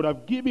man, he would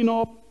have given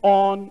up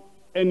on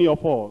any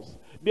of us.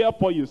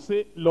 Therefore you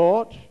say,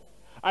 Lord,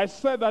 I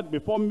said that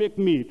before, make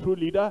me a true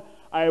leader.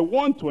 I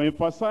want to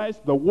emphasize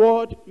the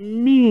word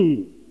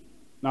me.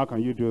 Now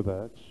can you do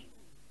that?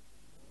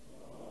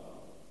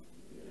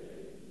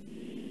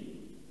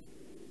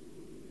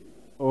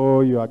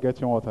 Oh, you are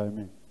getting what I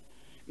mean.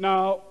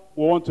 Now,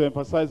 we want to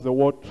emphasize the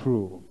word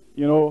true.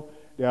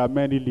 There are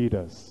many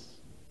leaders.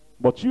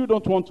 But you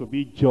don't want to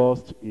be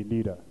just a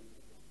leader.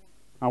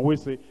 And we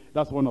say,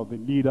 that's one of the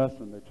leaders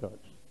in the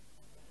church.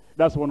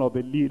 That's one of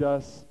the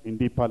leaders in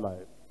deeper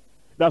life.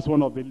 That's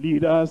one of the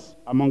leaders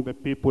among the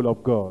people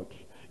of God.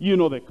 You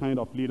know the kind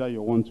of leader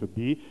you want to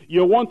be.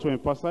 You want to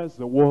emphasize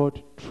the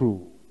word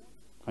true.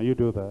 Can you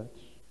do that?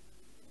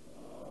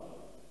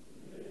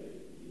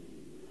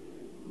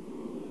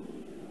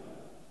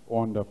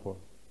 Wonderful.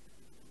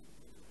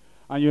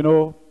 And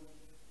a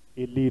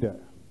leader,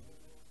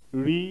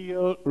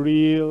 real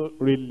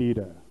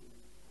leader,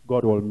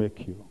 God will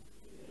make you.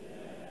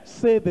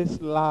 Say this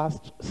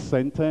last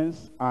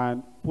sentence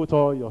and put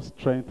all your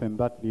strength in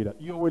that leader.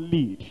 You will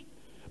lead.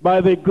 By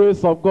the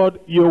grace of God,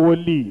 you will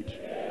lead.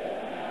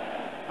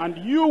 And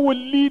you will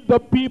lead the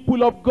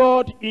people of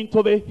God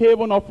into the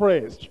haven of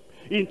rest,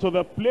 into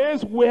the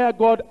place where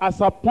God has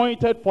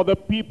appointed for the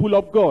people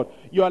of God.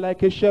 You are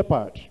like a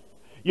shepherd.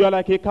 You are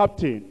like a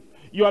captain.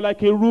 You are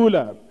like a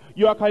ruler.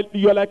 You are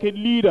like a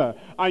leader.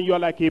 And you are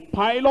like a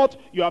pilot.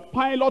 You are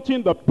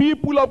piloting the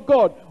people of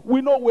God.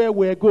 We know where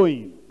we're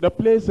going. The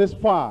place is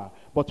far,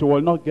 but you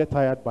will not get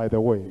tired by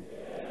the way.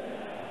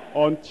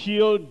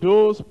 Until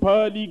those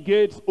pearly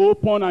gates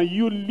open and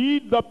you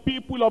lead the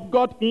people of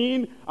God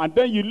in, and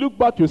then you look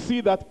back, you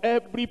see that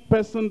every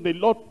person the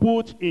Lord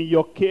put in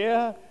your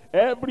care,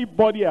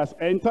 everybody has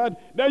entered,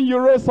 then you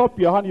raise up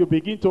your hand, you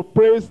begin to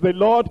praise the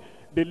Lord.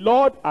 The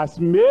Lord has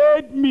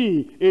made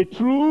me a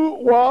true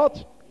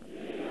what?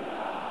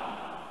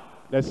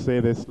 Let's say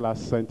this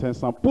last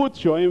sentence and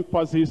put your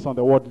emphasis on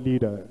the word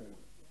leader.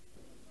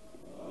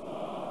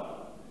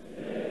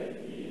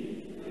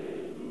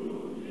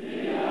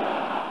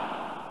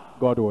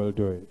 God will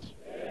do it.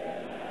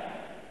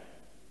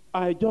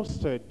 I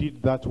just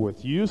did that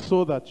with you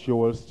so that you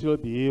will still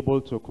be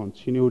able to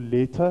continue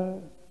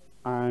later,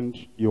 and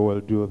you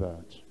will do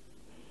that.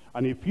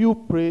 And if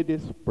you pray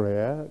this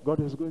prayer, God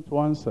is going to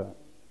answer.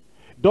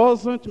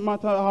 Doesn't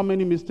matter how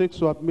many mistakes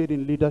you have made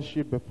in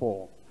leadership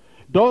before.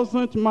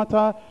 Doesn't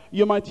matter,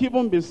 you might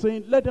even be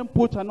saying, let them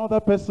put another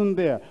person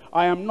there.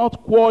 I am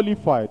not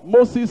qualified.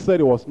 Moses said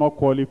he was not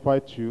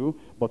qualified too,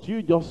 but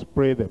you just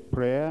pray the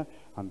prayer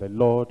and the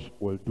Lord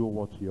will do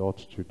what he ought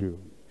to do.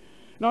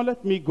 Now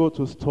let me go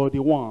to study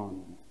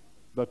one,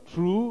 the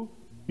true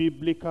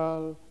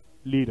biblical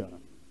leader.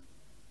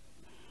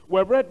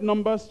 We've read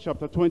Numbers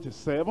chapter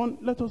 27.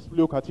 Let us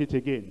look at it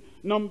again.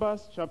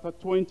 Numbers chapter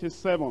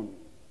 27.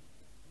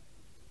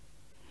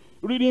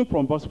 Reading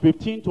from verse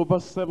 15 to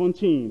verse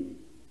 17.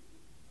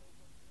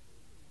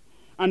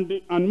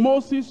 And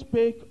Moses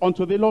spake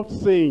unto the Lord,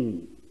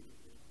 saying,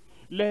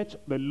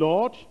 let the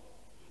Lord,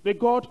 the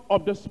God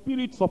of the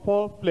spirits of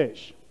all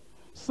flesh,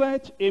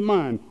 set a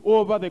man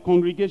over the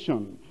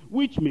congregation,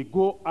 which may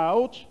go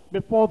out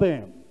before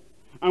them,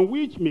 and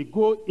which may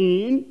go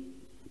in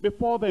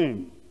before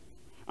them,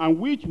 and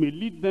which may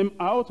lead them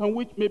out, and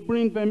which may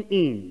bring them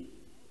in.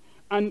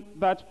 And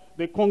that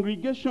the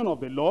congregation of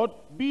the Lord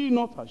be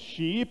not a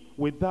sheep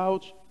with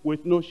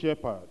no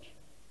shepherd.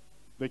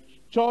 The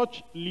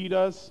church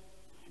leaders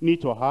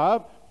need to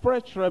have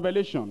fresh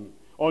revelation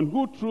on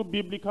who true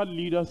biblical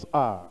leaders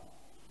are.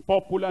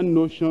 Popular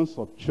notions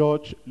of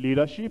church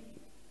leadership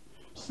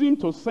seem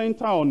to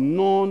center on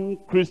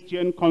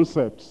non-Christian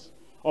concepts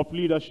of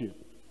leadership.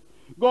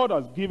 God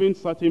has given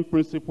certain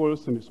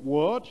principles in his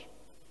word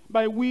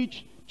by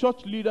which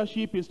church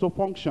leadership is to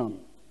function.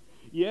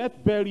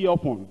 Yet very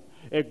often,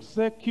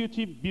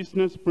 executive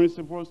business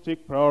principles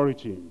take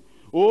priority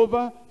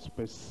over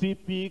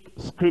specific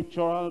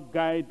scriptural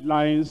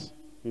guidelines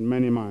in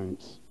many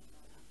minds.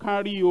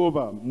 Carry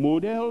over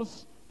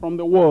models from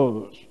the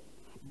world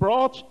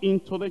brought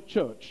into the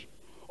church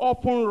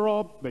often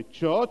rob the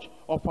church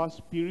of her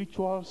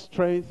spiritual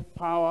strength,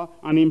 power,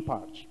 and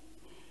impact.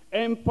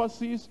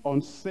 Emphasis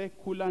on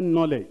secular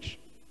knowledge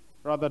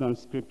rather than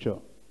scripture.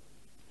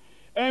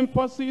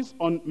 Emphasis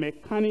on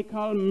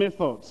mechanical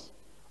methods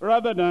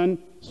rather than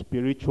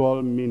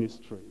spiritual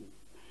ministry.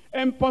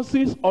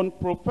 Emphasis on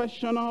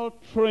professional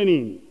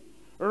training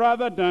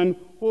rather than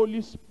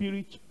Holy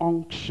Spirit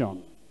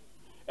unction.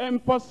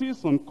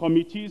 Emphasis on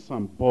committees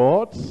and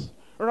boards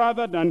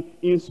rather than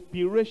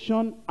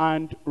inspiration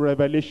and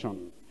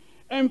revelation.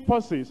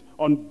 Emphasis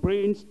on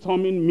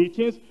brainstorming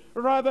meetings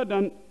rather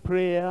than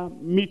prayer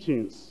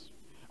meetings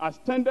has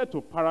tended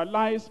to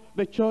paralyze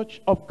the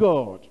church of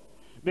God.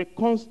 The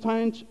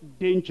constant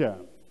danger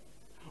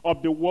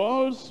of the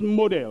world's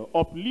model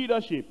of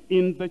leadership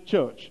in the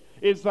church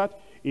is that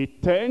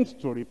it tends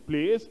to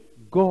replace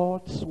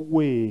God's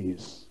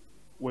ways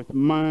with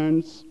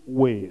man's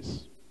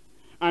ways,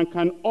 and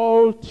can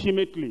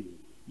ultimately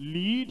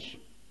lead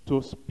to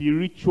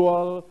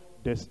spiritual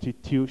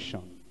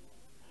destitution.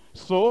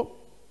 So,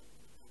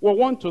 we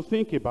want to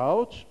think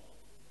about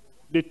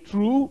the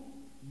true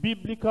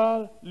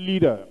biblical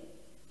leader.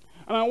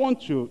 And I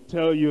want to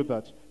tell you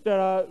that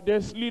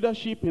there's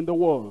leadership in the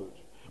world,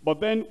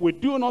 but then we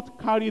do not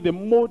carry the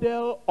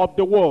model of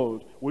the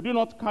world. We do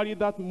not carry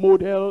that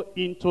model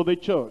into the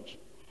church.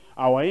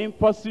 Our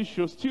emphasis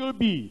should still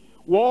be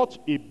what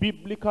a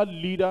biblical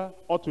leader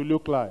ought to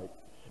look like.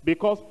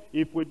 Because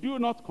if we do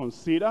not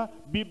consider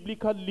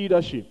biblical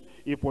leadership,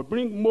 if we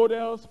bring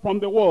models from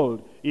the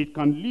world, it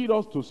can lead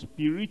us to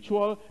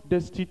spiritual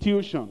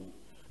destitution.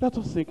 Let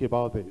us think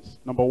about this.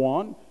 Number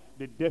one,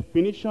 the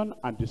definition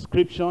and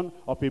description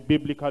of a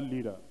biblical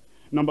leader.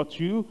 Number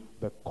two,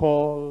 the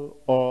call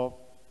of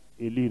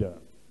a leader.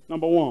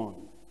 Number one,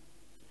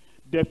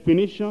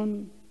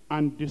 definition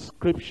and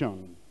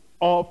description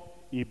of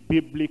a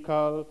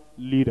biblical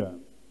leader.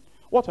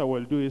 What I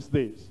will do is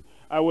this.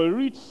 I will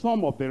read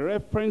some of the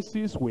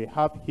references we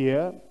have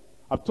here.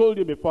 I've told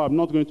you before, I'm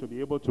not going to be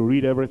able to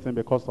read everything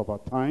because of our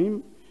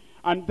time.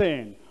 And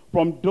then,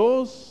 from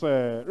those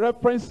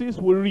references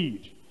we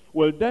read,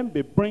 we'll then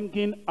be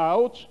bringing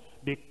out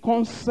the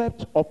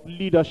concept of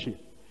leadership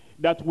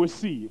that we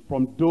see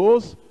from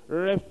those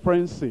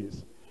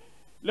references.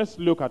 Let's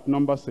look at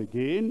Numbers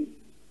again,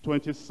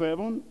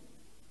 27,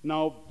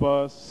 now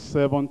verse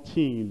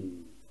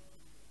 17.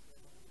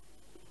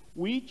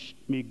 Which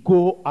may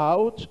go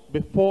out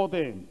before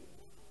them,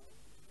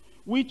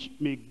 which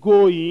may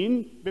go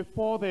in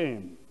before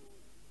them,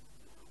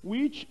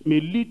 which may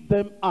lead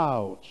them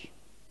out,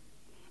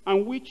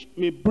 and which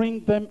may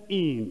bring them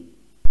in.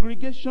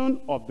 Congregation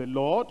of the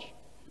Lord,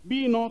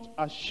 be not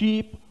a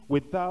sheep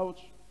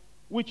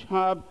which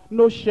have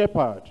no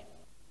shepherd.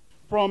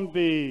 From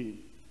the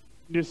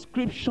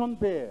description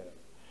there,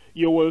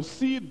 you will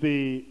see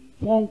the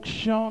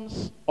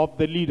functions of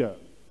the leader.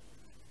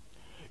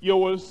 You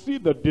will see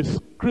the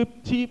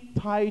descriptive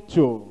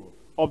title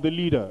of the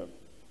leader,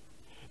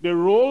 the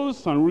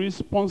roles and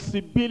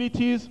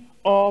responsibilities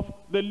of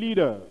the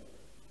leader.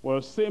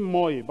 We'll say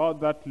more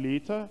about that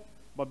later,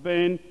 but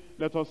then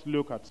let us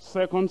look at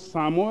 2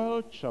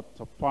 Samuel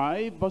chapter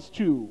 5 verse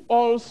 2.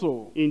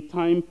 Also in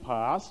time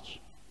past,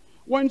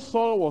 when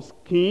Saul was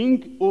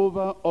king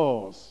over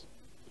us,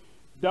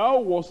 thou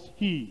wast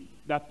he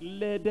that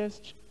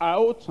leddest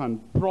out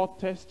and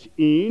broughtest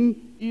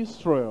in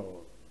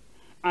Israel.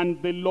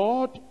 And the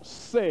Lord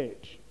said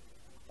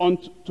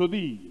unto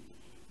thee,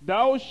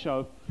 thou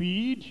shalt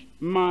feed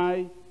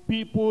my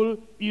people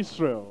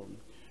Israel.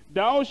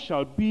 Thou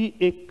shalt be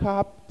a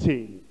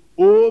captain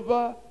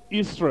over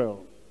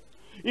Israel.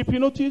 If you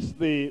notice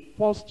the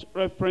first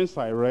reference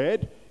I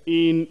read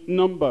in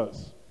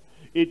Numbers,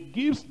 it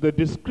gives the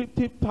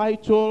descriptive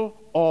title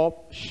of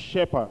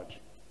shepherd.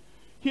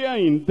 Here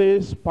in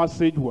this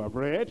passage we have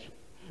read,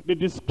 the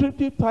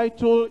descriptive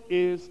title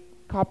is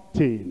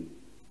captain.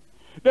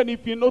 Then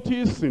if you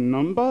notice in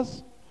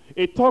Numbers,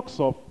 it talks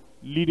of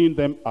leading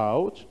them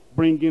out,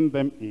 bringing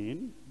them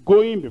in,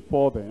 going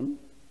before them.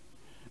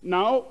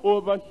 Now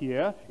over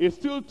here, it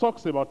still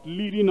talks about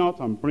leading out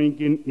and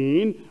bringing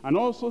in, and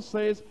also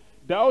says,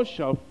 thou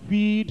shalt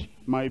feed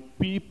my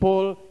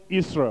people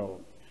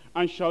Israel,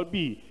 and shall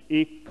be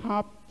a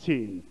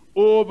captain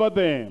over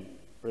them.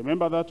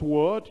 Remember that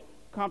word,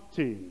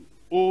 captain,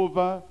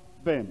 over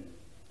them.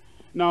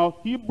 Now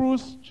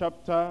Hebrews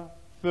chapter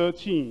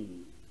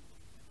 13.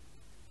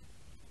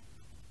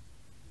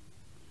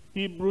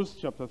 Hebrews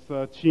chapter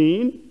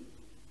 13,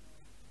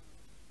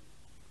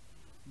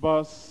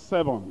 verse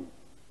 7.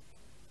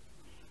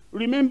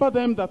 Remember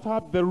them that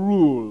have the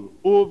rule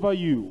over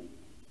you,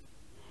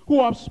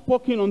 who have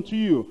spoken unto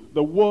you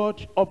the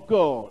word of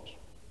God,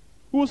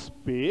 whose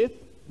faith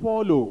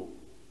follow,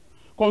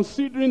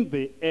 considering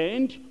the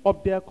end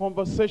of their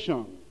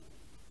conversation.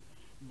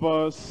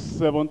 Verse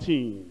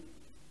 17.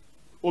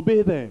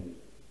 Obey them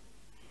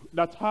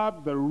that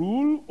have the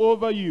rule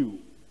over you,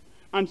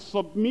 and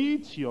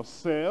submit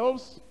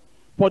yourselves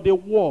for the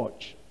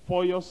watch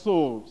for your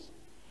souls,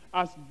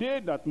 as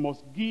they that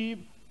must give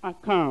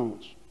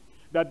account,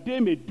 that they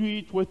may do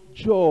it with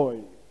joy,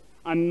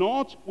 and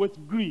not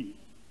with grief,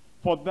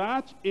 for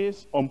that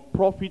is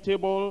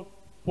unprofitable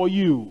for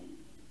you.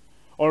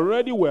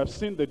 Already we have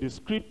seen the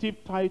descriptive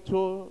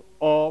title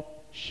of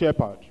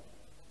shepherd,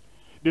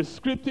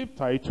 descriptive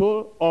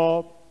title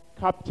of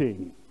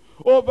captain.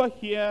 Over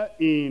here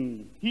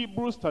in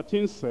Hebrews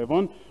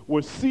 13:7,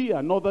 we see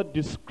another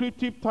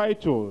descriptive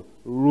title,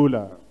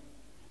 ruler.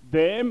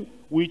 Them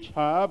which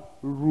have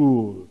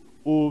rule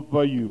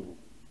over you.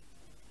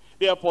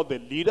 Therefore, the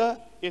leader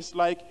is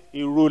like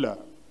a ruler.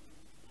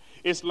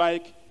 It's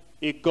like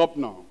a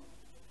governor.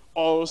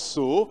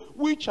 Also,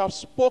 which have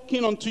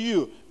spoken unto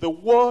you the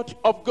word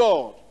of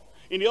God.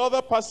 In the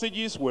other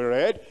passages we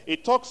read,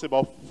 it talks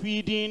about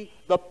feeding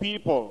the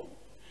people.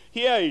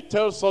 Here it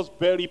tells us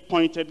very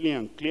pointedly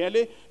and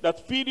clearly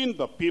that feeding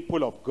the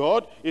people of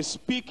God is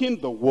speaking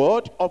the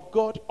word of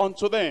God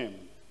unto them.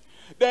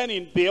 Then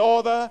in the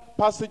other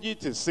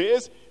passages it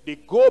says, they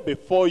go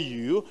before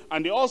you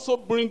and they also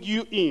bring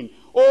you in.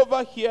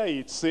 Over here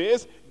it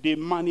says, they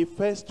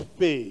manifest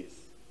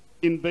faith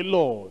in the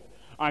Lord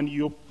and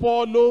you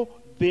follow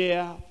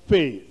their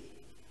faith.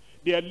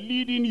 They are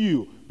leading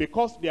you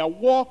because they are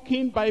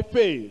walking by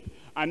faith.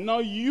 And now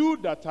you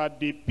that are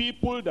the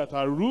people that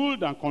are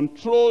ruled and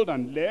controlled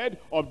and led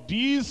of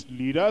these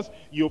leaders,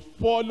 you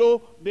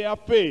follow their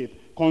faith,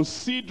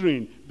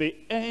 considering the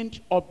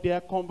end of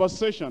their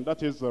conversation.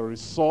 That is the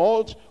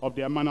result of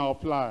their manner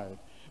of life.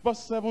 Verse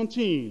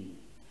 17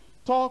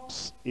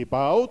 talks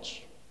about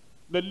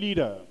the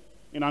leader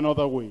in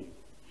another way.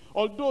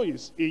 Although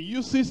it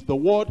uses the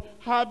word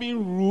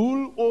having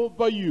rule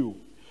over you,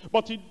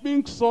 but it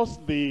brings us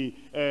the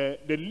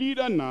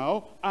leader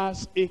now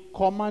as a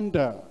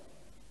commander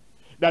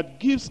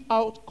that gives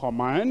out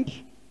command,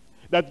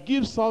 that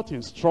gives out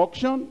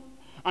instruction,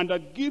 and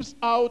that gives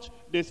out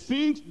the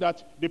things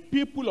that the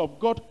people of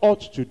God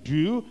ought to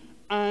do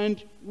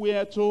and we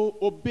are to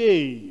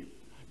obey.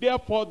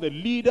 Therefore, the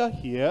leader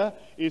here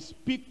is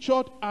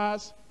pictured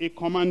as a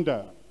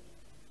commander,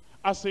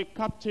 as a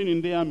captain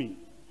in the army,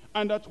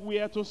 and that we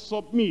are to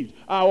submit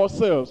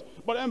ourselves.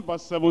 But then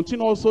verse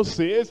 17 also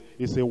says,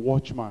 he's a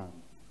watchman.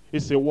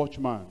 He's a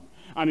watchman,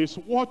 and he's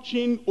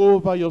watching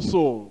over your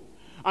soul.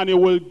 And he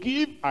will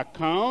give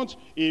account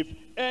if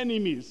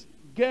enemies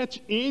get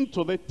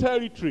into the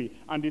territory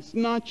and they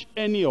snatch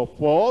any of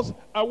us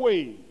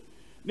away.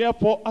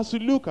 Therefore, as we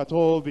look at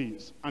all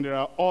this, and there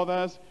are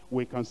others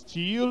we can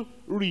still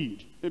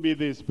read. Maybe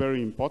this is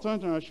very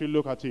important, and I should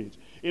look at it.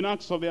 In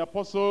Acts of the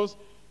Apostles,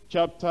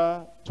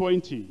 chapter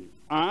 20.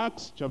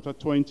 Acts chapter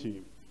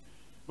 20,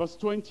 verse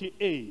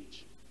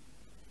 28.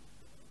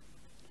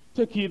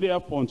 Take ye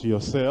therefore unto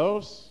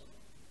yourselves,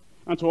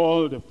 and to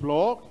all the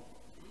flock,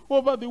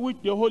 over the which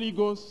the Holy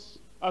Ghost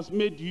has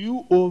made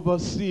you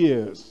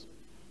overseers,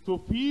 to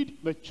feed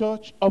the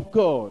church of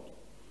God,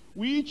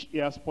 which he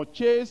has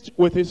purchased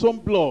with his own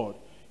blood.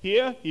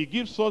 Here he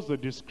gives us the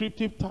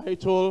descriptive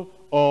title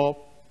of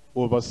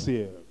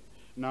overseer.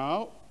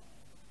 Now,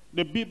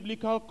 the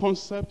biblical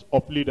concept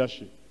of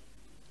leadership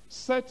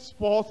sets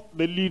forth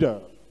the leader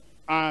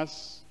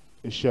as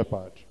a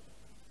shepherd.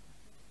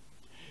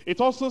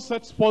 It also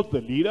sets forth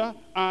the leader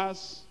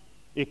as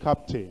a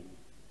captain.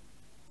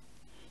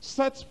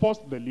 Sets forth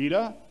the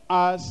leader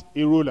as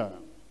a ruler.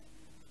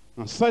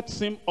 And sets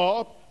him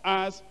up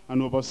as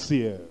an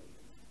overseer.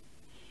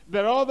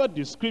 There are other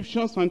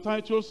descriptions and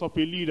titles of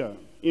a leader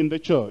in the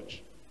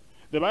church.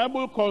 The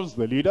Bible calls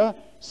the leader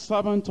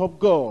servant of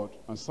God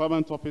and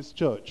servant of his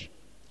church.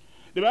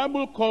 The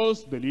Bible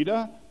calls the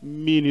leader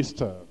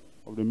minister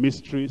of the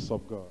mysteries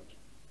of God.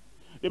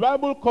 The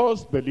Bible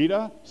calls the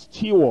leader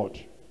steward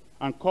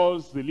and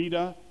calls the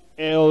leader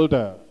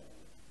elder.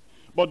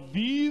 But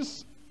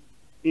these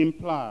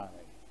imply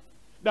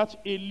that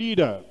a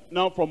leader,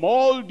 now from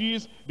all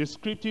these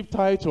descriptive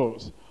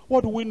titles,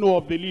 what do we know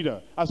of the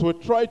leader? As we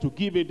try to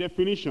give a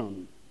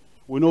definition,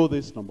 we know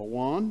this: number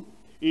one,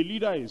 a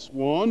leader is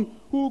one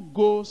who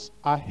goes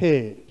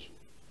ahead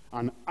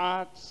and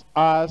acts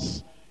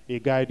as a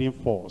guiding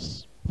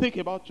force. Think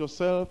about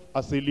yourself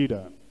as a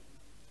leader.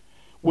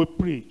 We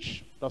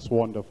preach, that's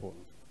wonderful.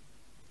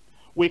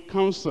 We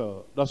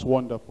counsel, that's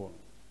wonderful.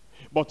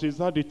 But is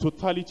that the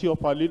totality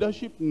of our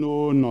leadership?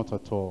 No, not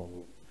at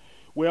all.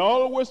 We're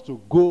always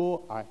to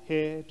go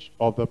ahead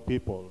of the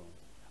people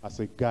as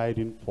a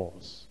guiding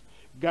force,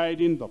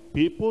 guiding the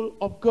people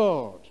of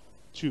God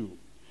too.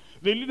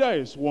 The leader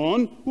is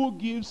one who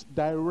gives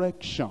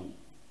direction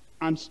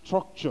and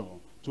structure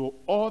to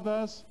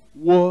others'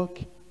 work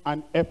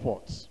and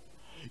efforts.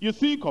 You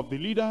think of the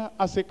leader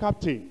as a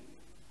captain,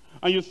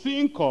 and you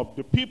think of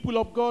the people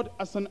of God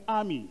as an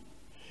army.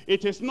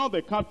 It is not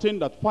the captain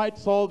that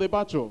fights all the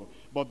battle,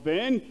 but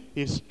then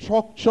he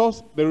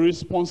structures the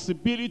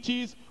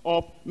responsibilities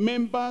of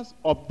members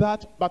of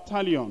that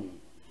battalion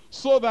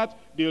so that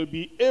they'll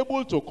be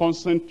able to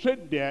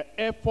concentrate their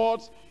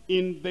efforts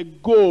in the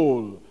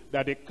goal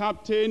that the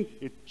captain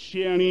is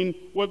sharing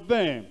with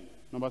them.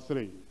 Number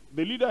three,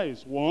 the leader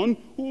is one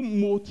who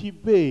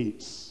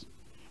motivates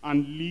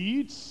and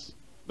leads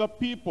the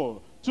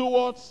people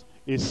towards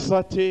a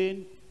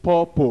certain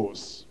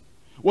purpose.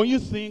 When you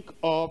think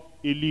of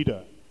a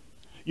leader,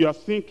 you are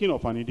thinking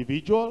of an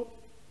individual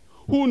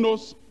who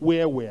knows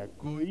where we are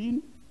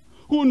going,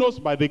 who knows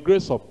by the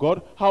grace of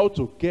God how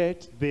to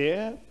get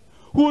there,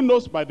 who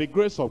knows by the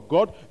grace of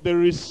God the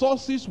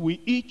resources we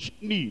each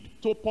need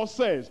to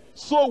possess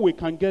so we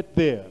can get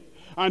there,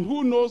 and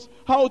who knows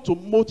how to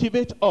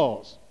motivate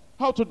us,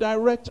 how to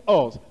direct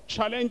us,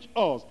 challenge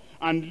us,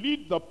 and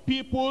lead the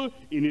people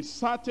in a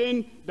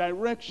certain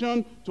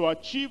direction to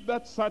achieve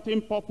that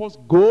certain purpose,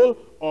 goal,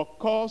 or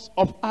course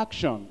of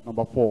action.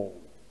 Number four,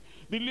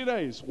 the leader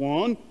is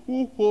one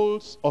who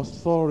holds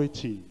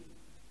authority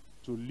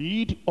to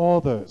lead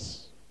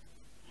others.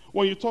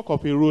 When you talk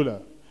of a ruler,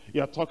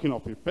 you are talking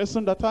of a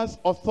person that has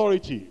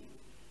authority.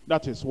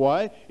 That is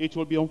why it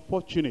will be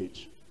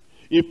unfortunate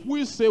if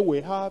we say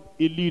we have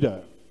a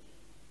leader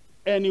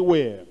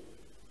anywhere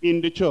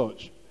in the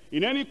church,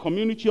 in any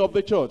community of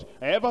the church,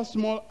 however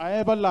small,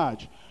 however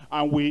large,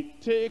 and we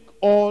take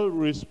all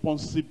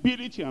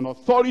responsibility and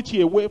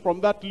authority away from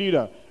that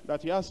leader,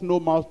 that he has no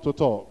mouth to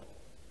talk.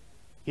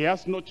 He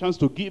has no chance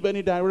to give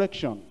any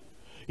direction.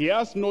 He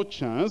has no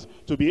chance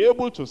to be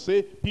able to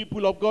say,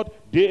 people of God,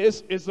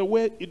 this is the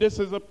way, this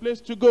is the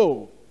place to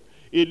go.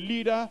 A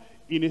leader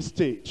in a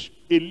state,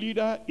 a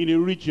leader in a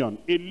region,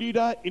 a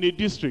leader in a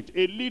district,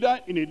 a leader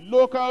in a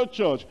local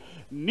church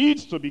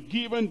needs to be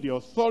given the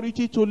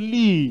authority to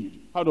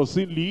lead. How does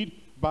he lead?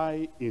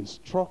 By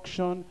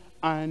instruction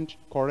and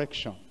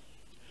correction.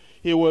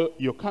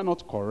 You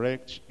cannot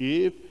correct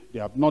if they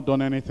have not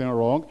done anything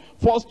wrong.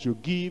 First, you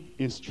give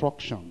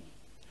instruction.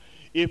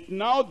 If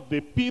now the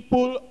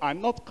people are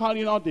not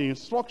carrying out the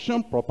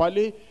instruction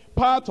properly,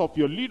 part of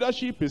your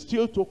leadership is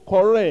still to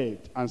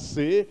correct and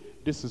say,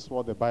 this is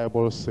what the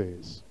Bible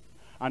says.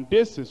 And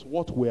this is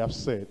what we have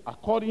said,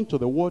 according to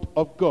the word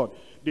of God.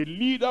 The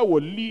leader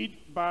will lead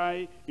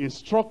by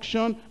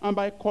instruction and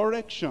by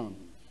correction.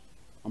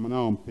 I'm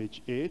now on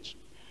page 8.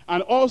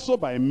 And also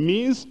by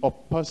means of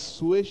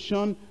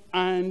persuasion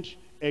and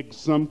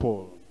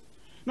example.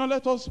 Now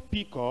let us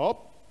pick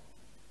up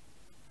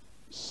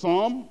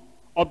some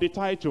of the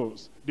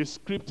titles,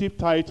 descriptive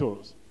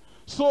titles,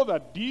 so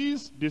that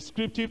these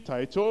descriptive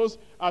titles,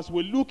 as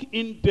we look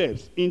in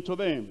depth into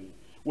them,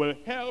 will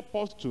help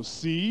us to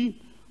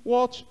see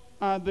what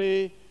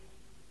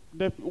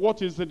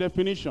is the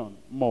definition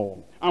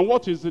more, and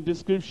what is the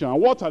description,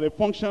 and what are the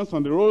functions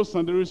and the roles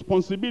and the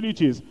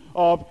responsibilities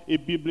of a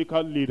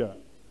biblical leader.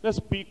 Let's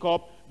pick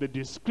up the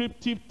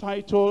descriptive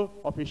title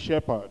of a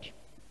shepherd.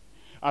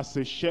 As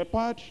a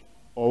shepherd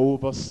or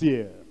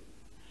overseer,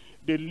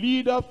 the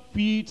leader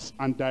feeds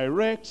and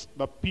directs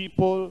the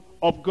people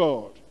of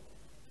God.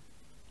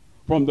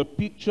 From the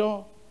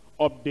picture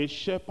of the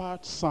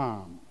shepherd's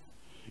psalm,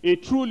 a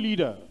true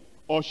leader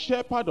or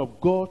shepherd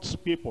of God's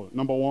people,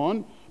 number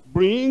one,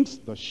 brings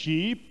the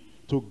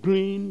sheep to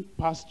green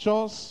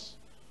pastures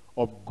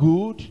of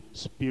good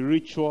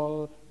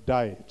spiritual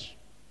diet.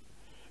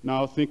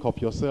 Now think of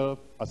yourself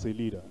as a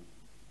leader.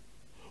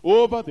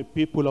 Over the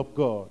people of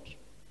God,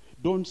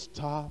 don't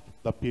starve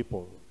the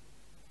people.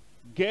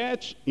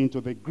 Get into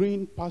the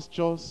green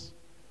pastures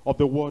of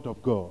the word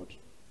of God.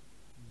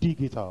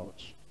 Dig it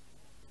out.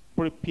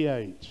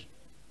 Prepare it.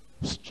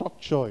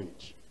 Structure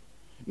it.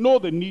 Know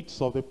the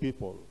needs of the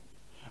people.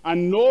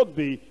 And know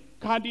the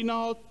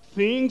cardinal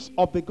things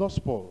of the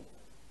gospel.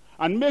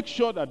 And make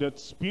sure that their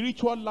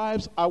spiritual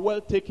lives are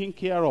well taken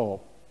care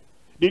of.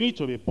 They need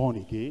to be born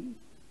again.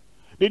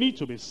 They need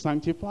to be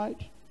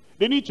sanctified.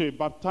 They need to be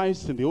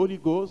baptized in the Holy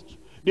Ghost.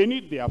 They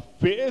need their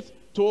faith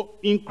to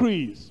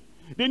increase.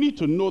 They need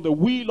to know the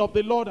will of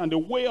the Lord and the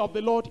way of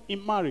the Lord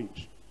in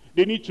marriage.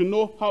 They need to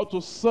know how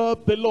to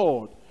serve the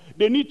Lord.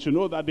 They need to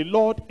know that the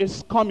Lord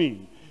is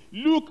coming.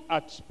 Look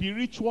at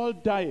spiritual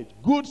diet,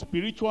 good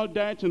spiritual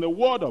diet in the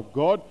Word of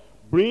God.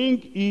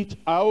 Bring it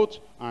out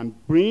and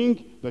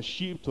bring the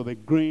sheep to the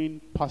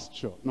green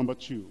pasture. Number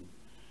 2,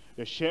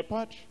 the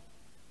shepherd,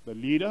 the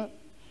leader,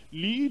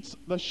 leads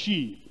the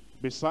sheep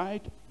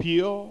beside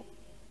pure,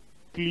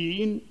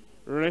 clean,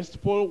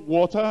 restful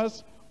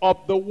waters of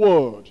the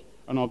Word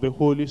and of the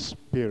Holy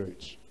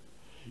Spirit.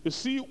 You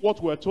see,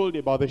 what we're told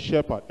about the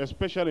shepherd,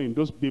 especially in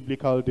those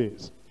biblical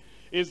days,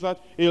 is that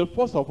he'll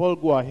first of all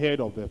go ahead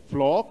of the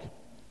flock,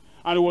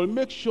 and he will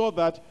make sure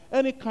that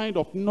any kind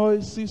of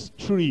noisy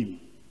stream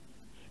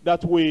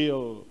that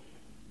will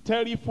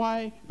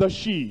terrify the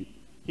sheep,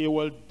 he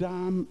will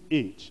dam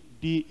it,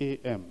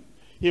 D-A-M.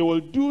 He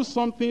will do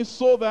something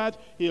so that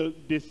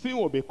the thing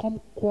will become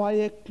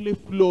quietly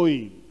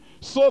flowing,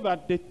 so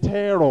that the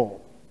terror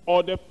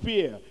or the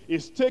fear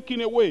is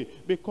taken away,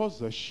 because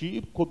the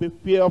sheep could be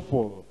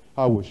fearful.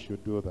 How we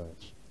should do that?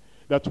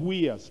 That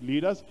we as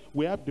leaders,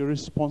 we have the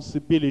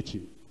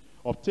responsibility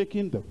of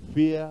taking the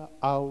fear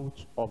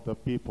out of the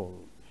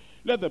people.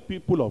 Let the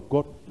people of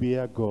God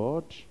fear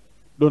God.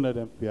 Don't let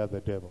them fear the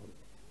devil.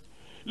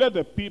 Let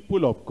the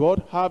people of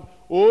God have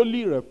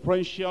only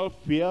reverential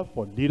fear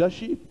for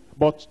leadership,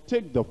 but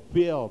take the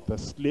fear of the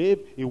slave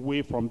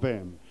away from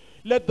them.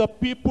 Let the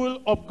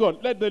people of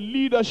God, let the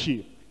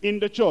leadership in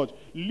the church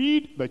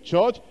lead the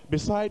church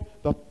beside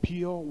the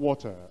pure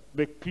water,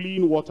 the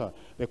clean water,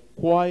 the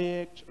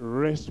quiet,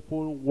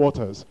 restful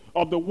waters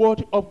of the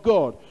Word of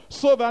God,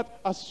 so that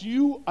as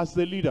you, as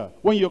the leader,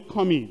 when you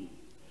come in,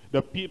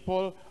 the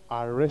people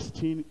are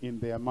resting in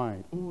their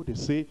mind. Oh, they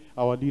say,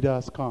 our leader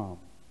has come.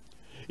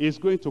 He's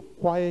going to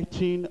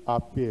quieten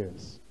our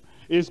fears.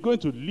 He's going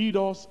to lead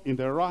us in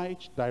the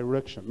right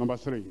direction. Number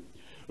 3,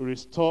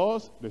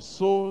 restores the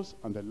souls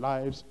and the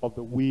lives of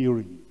the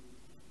weary,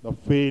 the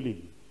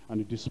failing, and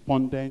the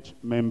despondent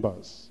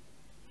members.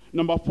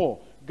 Number 4,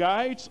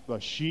 guides the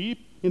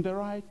sheep in the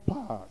right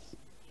path,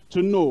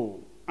 to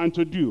know and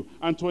to do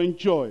and to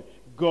enjoy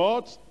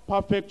God's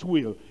perfect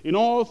will in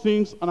all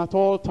things and at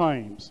all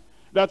times.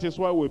 That is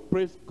why we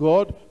praise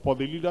God for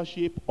the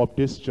leadership of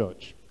this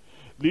church.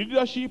 The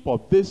leadership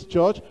of this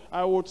church,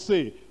 I would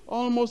say,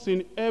 almost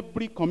in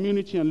every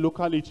community and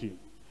locality,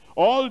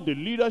 all the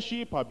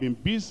leadership have been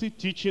busy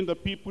teaching the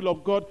people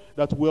of God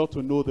that we ought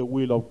to know the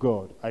will of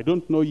God. I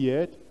don't know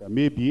yet,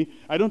 maybe,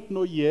 I don't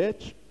know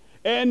yet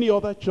any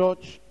other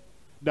church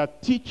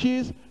that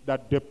teaches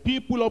that the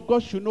people of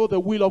God should know the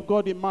will of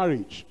God in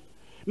marriage,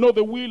 know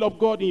the will of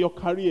God in your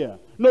career,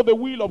 know the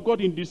will of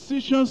God in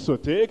decisions to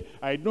take.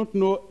 I don't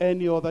know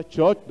any other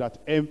church that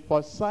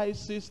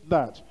emphasizes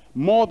that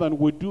more than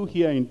we do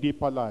here in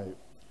Deeper Life.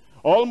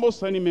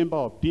 Almost any member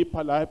of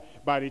Deeper Life,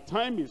 by the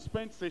time he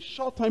spends a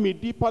short time in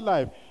Deeper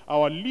Life,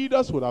 our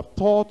leaders would have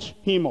taught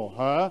him or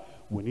her,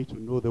 we need to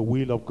know the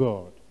will of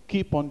God.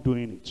 Keep on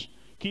doing it.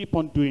 Keep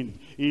on doing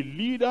it. A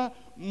leader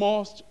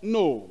must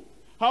know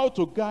how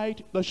to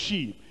guide the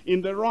sheep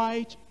in the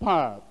right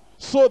path,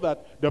 so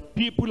that the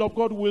people of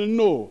God will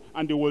know,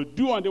 and they will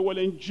do, and they will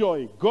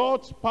enjoy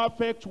God's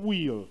perfect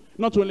will,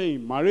 not only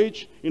in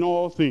marriage, in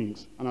all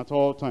things, and at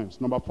all times.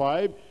 Number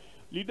 5,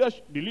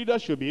 the leader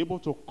should be able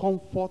to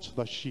comfort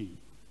the sheep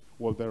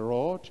with the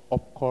rod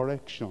of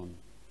correction.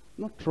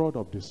 Not rod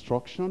of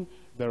destruction,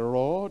 the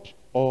rod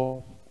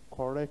of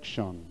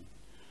correction.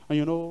 And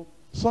you know,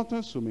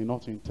 sometimes you may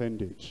not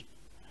intend it,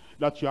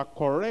 that you are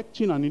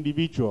correcting an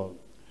individual.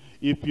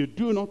 If you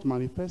do not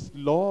manifest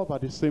love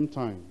at the same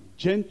time,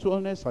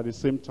 gentleness at the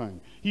same time,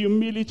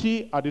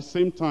 humility at the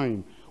same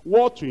time,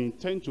 what you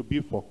intend to be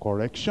for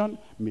correction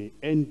may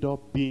end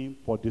up being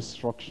for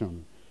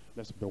destruction.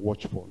 Let's be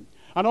watchful.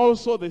 And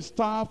also the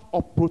staff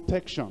of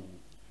protection,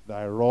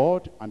 thy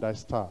rod and thy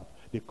staff,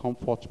 they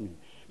comfort me.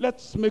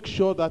 Let's make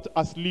sure that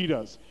as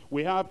leaders,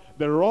 we have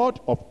the rod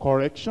of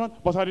correction,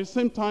 but at the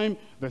same time,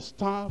 the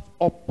staff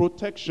of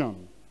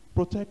protection.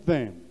 Protect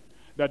them,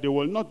 that they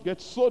will not get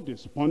so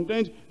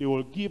despondent, they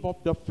will give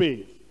up the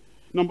faith.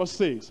 Number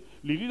 6,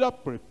 the leader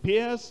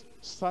prepares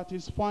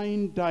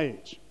satisfying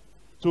diet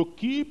to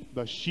keep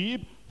the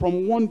sheep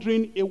from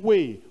wandering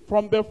away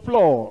from the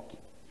flock.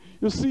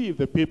 You see, if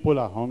the people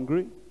are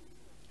hungry,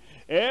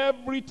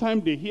 Every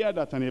time they hear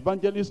that an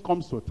evangelist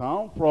comes to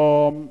town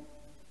from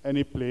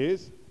any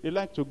place, they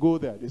like to go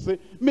there. They say,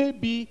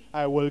 maybe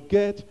I will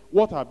get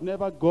what I've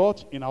never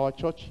got in our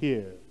church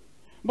here.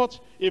 But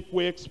if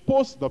we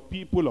expose the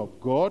people of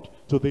God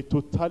to the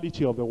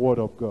totality of the word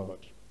of God,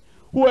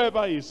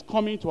 whoever is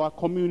coming to our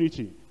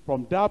community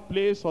from that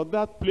place or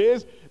that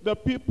place, the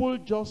people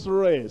just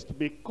rest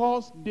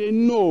because they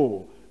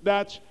know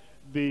that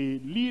the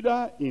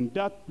leader in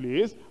that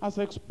place has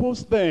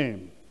exposed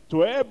them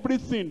to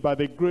everything by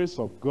the grace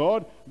of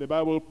God the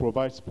Bible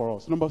provides for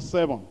us. Number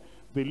 7,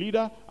 the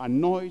leader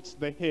anoints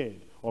the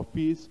head of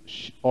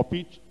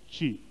each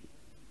sheep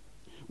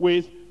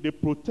with the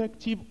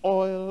protective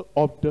oil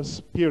of the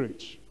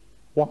Spirit.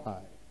 Why?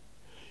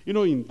 You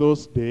know, in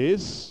those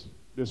days,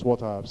 this is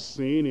what I have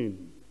seen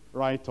in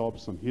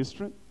write-ups on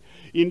history.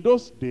 In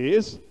those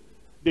days,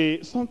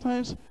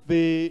 sometimes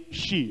the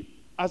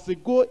sheep, as they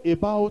go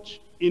about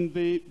in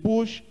the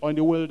bush or in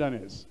the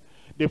wilderness,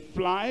 the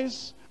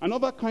flies and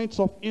other kinds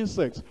of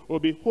insects will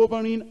be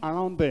hovering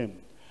around them,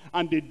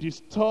 and they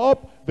disturb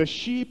the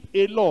sheep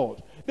a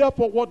lot.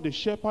 Therefore, what the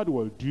shepherd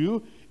will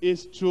do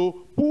is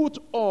to put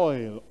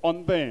oil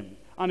on them,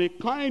 and a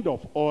kind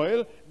of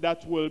oil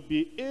that will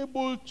be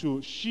able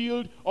to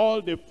shield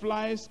all the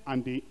flies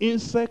and the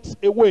insects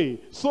away,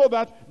 so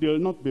that they will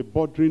not be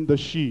bothering the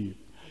sheep.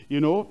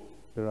 You know,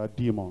 there are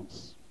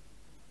demons,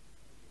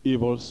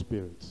 evil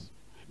spirits,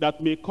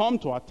 that may come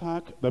to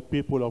attack the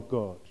people of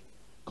God.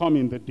 Come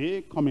in the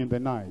day, come in the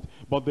night.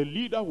 But the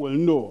leader will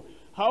know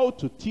how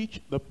to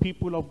teach the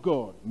people of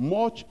God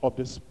much of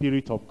the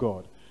Spirit of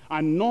God.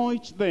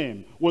 Anoint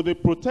them with the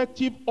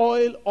protective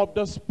oil of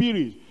the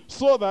Spirit,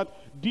 so that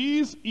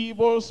these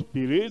evil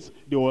spirits,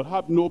 they will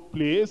have no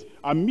place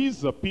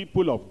amidst the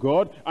people of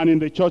God and in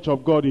the church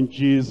of God, in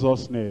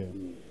Jesus'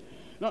 name.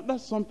 Now,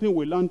 that's something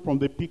we learn from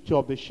the picture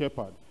of the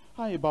shepherd.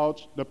 How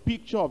about the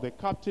picture of the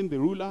captain, the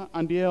ruler,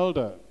 and the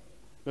elder?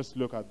 Let's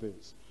look at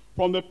this.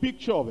 From the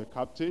picture of the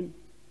captain,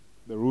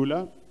 the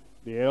ruler,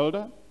 the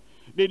elder,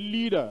 the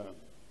leader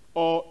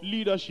or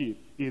leadership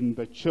in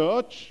the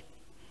church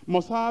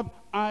must have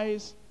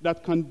eyes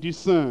that can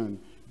discern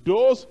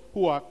those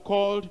who are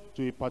called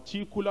to a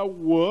particular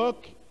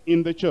work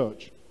in the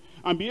church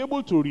and be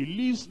able to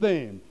release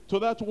them to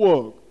that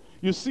work.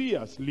 You see,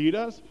 as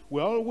leaders,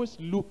 we're always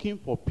looking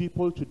for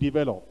people to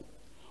develop.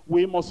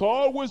 We must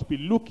always be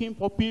looking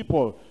for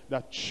people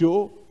that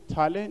show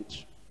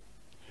talent,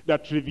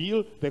 that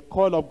reveal the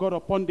call of God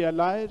upon their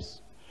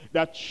lives,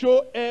 that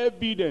show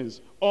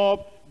evidence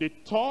of the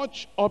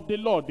touch of the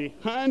Lord, the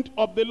hand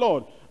of the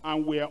Lord.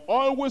 And we are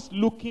always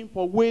looking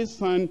for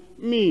ways and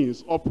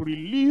means of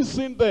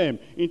releasing them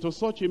into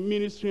such a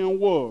ministry and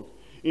work.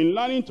 In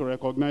learning to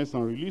recognize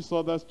and release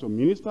others to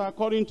minister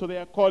according to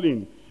their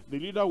calling, the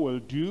leader will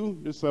do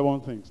the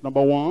 7 things.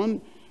 Number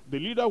 1, the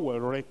leader will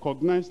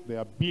recognize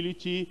the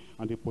ability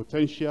and the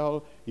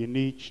potential in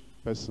each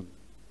person.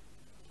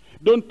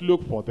 Don't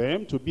look for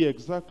them to be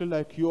exactly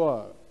like you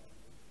are,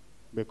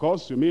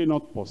 because you may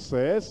not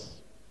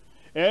possess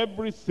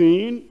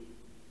everything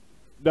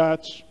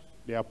that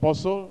the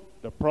apostle,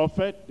 the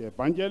prophet, the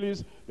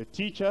evangelist, the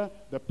teacher,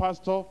 the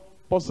pastor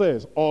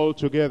possess all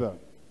together.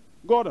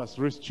 God has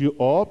raised you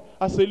up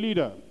as a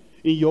leader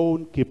in your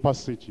own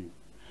capacity.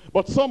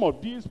 But some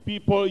of these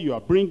people you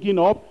are bringing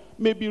up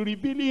may be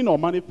revealing or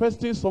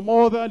manifesting some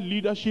other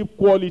leadership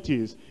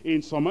qualities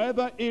in some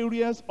other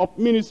areas of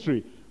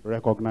ministry.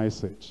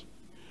 Recognize it.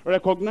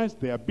 Recognize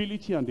the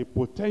ability and the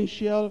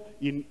potential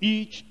in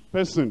each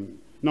person.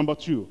 Number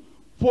 2,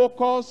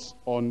 focus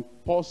on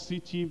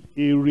positive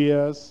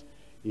areas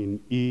in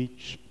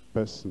each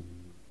person.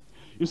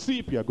 You see,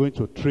 if you are going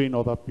to train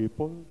other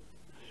people,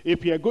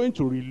 if you are going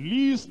to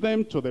release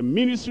them to the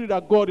ministry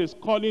that God is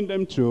calling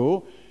them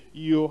to,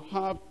 you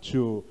have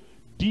to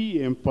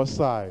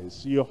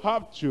de-emphasize. You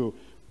have to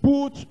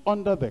put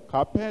under the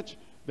carpet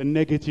the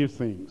negative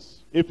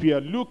things. If you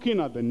are looking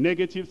at the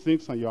negative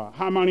things and you are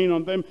hammering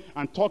on them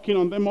and talking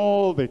on them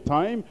all the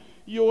time,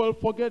 you will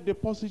forget the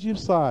positive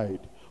side.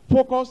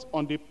 Focus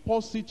on the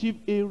positive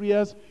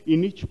areas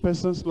in each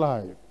person's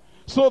life,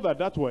 so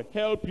that will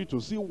help you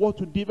to see what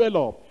to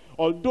develop.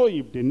 Although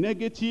if the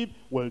negative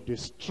will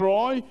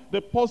destroy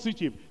the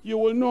positive, you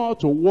will know how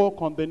to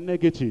work on the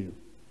negative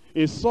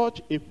in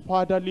such a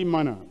fatherly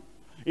manner,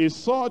 in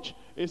such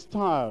a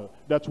style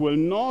that will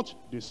not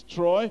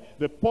destroy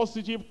the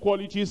positive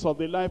qualities of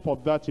the life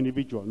of that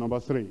individual.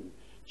 Number 3,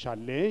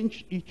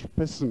 challenge each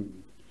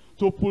person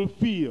to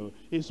fulfill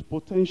his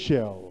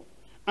potential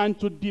and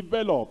to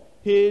develop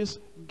his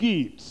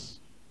gifts.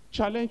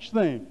 Challenge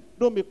them.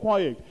 Don't be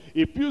quiet.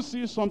 If you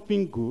see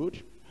something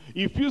good,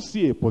 if you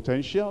see a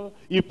potential,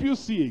 if you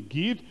see a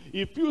gift,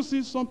 if you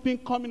see something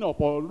coming up,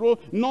 although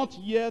not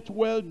yet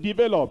well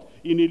developed,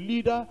 in a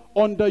leader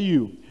under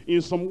you,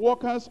 in some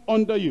workers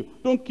under you,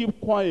 don't keep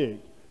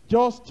quiet.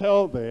 Just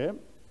tell them,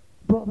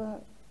 brother,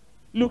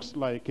 looks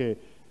like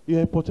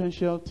you're a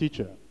potential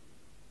teacher.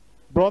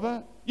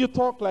 Brother, you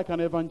talk like an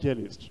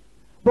evangelist.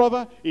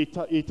 Brother,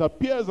 it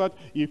appears that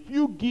if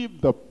you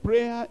give the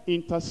prayer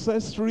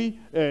intercessory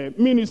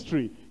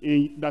ministry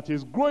that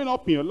is growing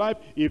up in your life,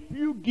 if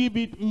you give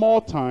it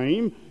more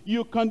time,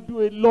 you can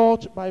do a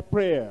lot by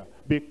prayer.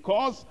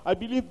 Because I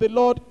believe the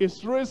Lord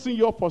is raising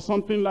you up for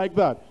something like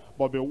that.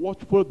 But be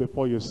watchful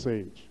before you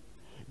say it.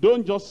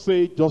 Don't just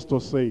say it just to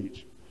say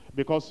it.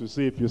 Because you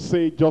see, if you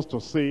say it just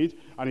to say it,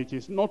 and it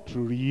is not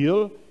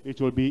real, it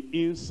will be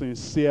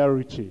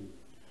insincerity.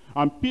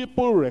 And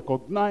people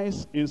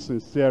recognize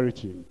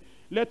insincerity.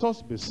 Let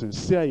us be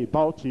sincere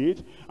about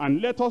it,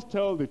 and let us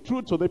tell the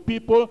truth to the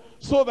people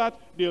so that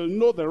they'll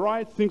know the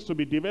right things to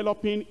be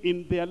developing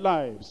in their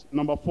lives.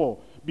 Number 4,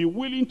 be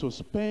willing to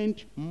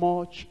spend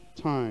much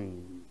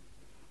time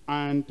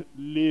and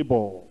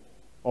labor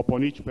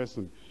upon each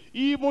person.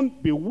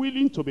 Even be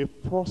willing to be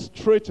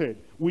frustrated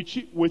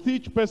with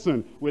each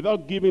person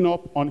without giving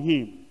up on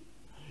him.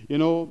 You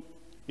know,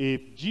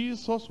 if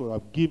Jesus would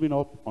have given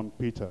up on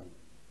Peter,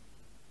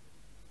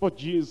 but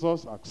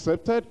Jesus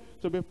accepted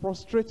to be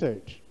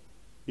frustrated,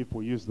 if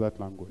we use that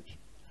language,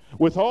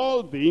 with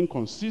all the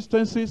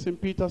inconsistencies in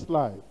Peter's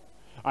life.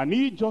 And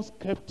he just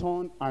kept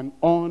on and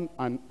on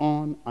and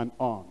on and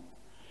on.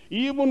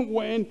 Even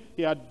when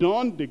he had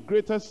done the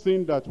greatest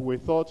sin that we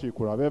thought he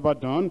could have ever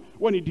done,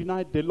 when he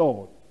denied the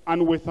Lord,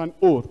 and with an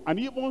oath, and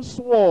even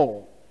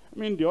swore. I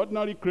mean, the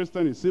ordinary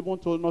Christian is even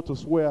told not to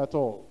swear at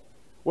all,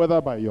 whether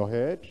by your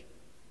head,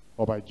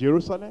 or by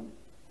Jerusalem,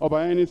 or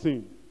by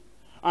anything.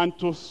 And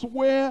to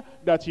swear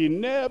that he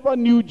never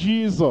knew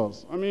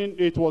Jesus. I mean,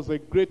 it was the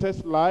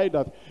greatest lie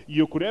that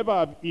you could ever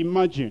have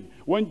imagined.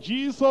 When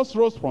Jesus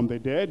rose from the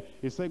dead,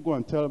 he said, go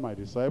and tell my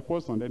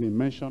disciples, and then he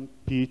mentioned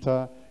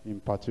Peter in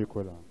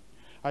particular.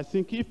 I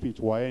think if it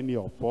were any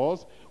of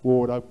us, we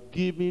would have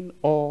given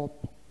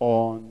up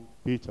on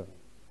Peter.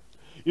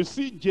 You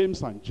see,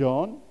 James and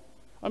John,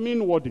 I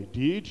mean, what they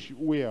did,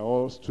 we are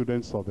all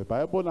students of the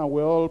Bible, and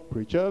we're all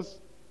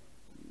preachers.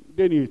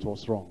 They knew it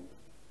was wrong.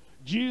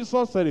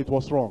 Jesus said it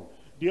was wrong.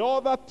 The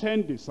other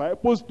 10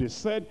 disciples, they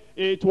said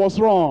it was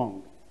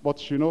wrong.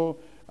 But you know,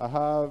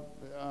 I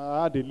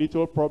had a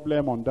little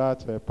problem on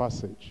that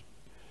passage.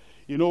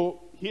 You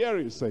know, here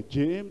is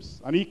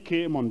James, and he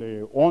came on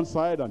the one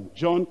side, and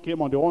John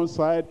came on the one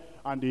side,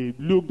 and they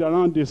looked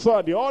around. They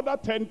saw the other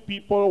 10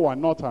 people were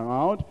not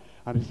around,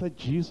 and they said,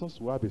 Jesus,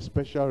 we have a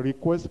special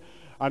request.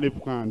 And if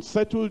we can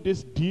settle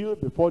this deal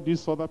before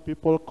these other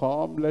people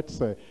come, let's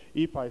say,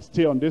 if I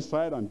stay on this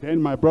side and then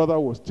my brother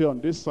will stay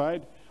on this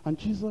side. And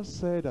Jesus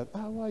said that,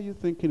 how are you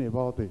thinking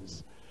about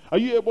this? Are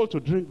you able to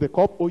drink the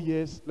cup? Oh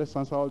yes, let's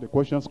answer all the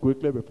questions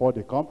quickly before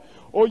they come.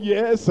 Oh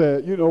yes,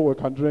 you know, we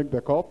can drink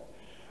the cup.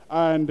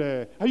 And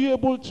are you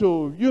able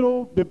to, you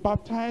know, be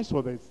baptized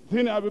for this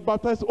thing? I'll be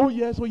baptized. Oh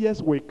yes,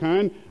 we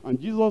can. And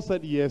Jesus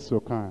said, yes, you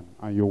can,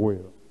 and you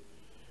will.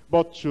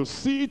 But to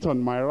sit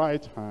on my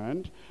right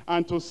hand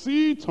and to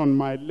sit on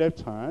my left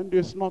hand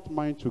is not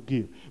mine to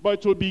give, but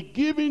it will be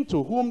given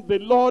to whom the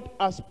Lord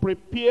has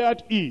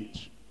prepared it.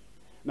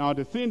 Now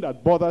the thing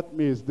that bothered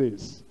me is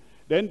this.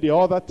 Then the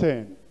other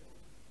 10,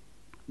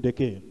 they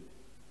came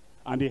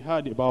and they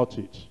heard about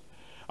it.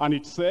 And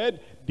it said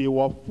they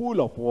were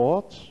full of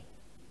what?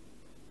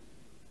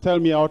 Tell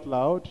me out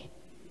loud.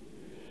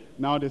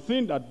 Now the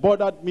thing that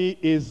bothered me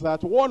is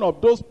that one of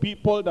those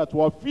people that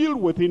were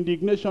filled with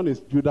indignation is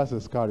Judas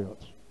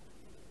Iscariot.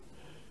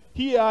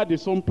 He had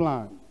his own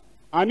plan.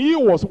 And he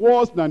was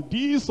worse than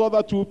these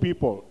other 2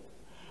 people.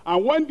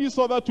 And when these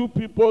other 2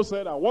 people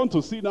said, I want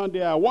to sit down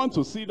there, I want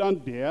to sit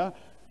down there,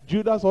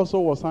 Judas also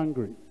was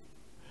angry.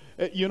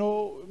 You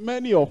know,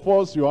 many of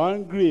us, you're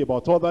angry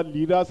about other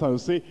leaders and you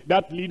say,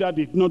 that leader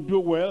did not do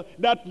well,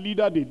 that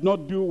leader did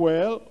not do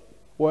well.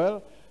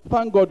 Well,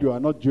 thank God you are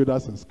not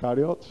Judas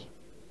Iscariot.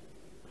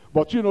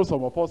 But you know,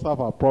 some of us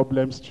have our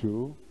problems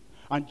too.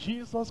 And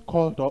Jesus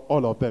called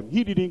all of them.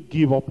 He didn't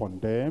give up on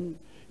them.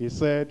 He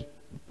said,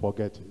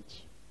 forget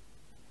it.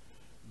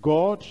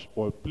 God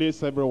will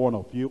place every one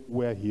of you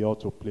where he ought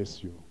to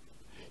place you.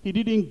 He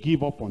didn't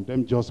give up on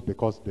them just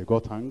because they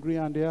got angry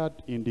and they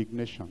had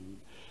indignation.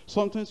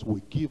 Sometimes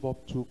we give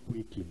up too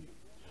quickly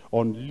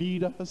on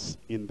leaders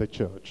in the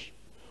church.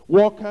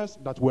 Workers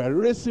that were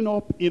raising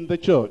up in the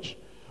church.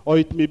 Or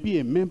it may be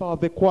a member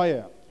of the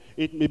choir.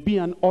 It may be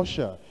an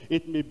usher.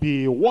 It may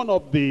be one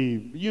of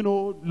the, you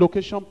know,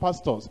 location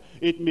pastors.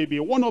 It may be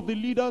one of the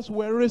leaders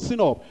who are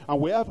raising up.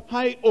 And we have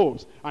high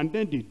hopes. And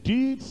then they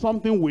did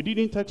something we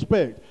didn't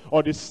expect.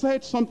 Or they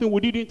said something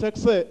we didn't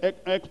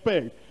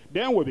expect.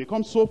 Then we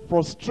become so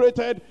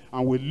frustrated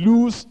and we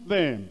lose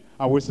them.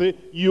 And we say,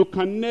 you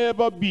can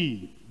never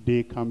be.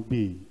 They can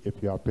be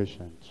if you are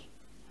patient.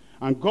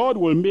 And God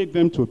will make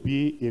them to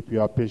be if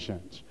you are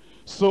patient.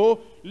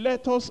 So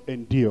let us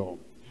endure.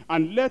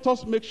 And let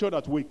us make sure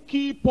that we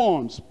keep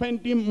on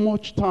spending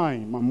much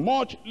time and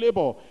much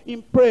labor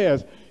in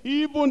prayers.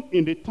 Even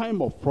in the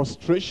time of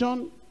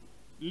frustration,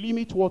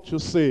 limit what you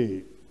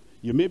say.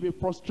 You may be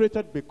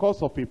frustrated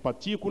because of a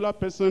particular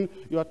person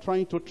you are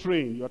trying to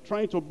train, you are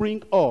trying to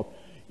bring up.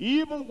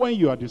 Even when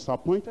you are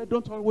disappointed,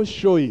 don't always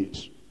show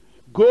it.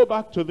 Go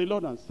back to the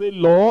Lord and say,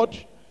 Lord,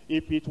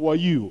 if it were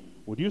you,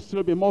 would you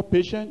still be more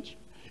patient?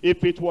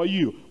 If it were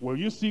you, will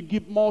you still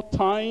give more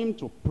time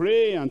to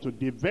pray and to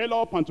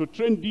develop and to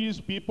train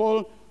these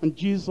people? And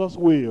Jesus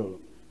will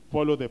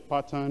follow the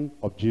pattern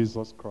of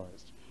Jesus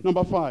Christ.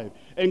 Number 5,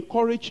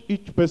 encourage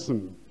each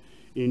person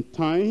in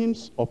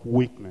times of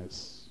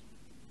weakness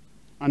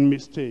and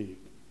mistake,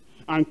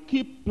 and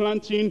keep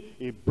planting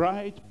a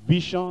bright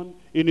vision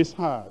in his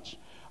heart.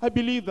 I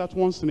believe that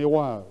once in a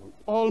while,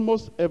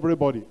 almost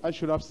everybody, I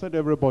should have said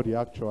everybody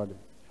actually,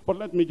 but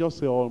let me just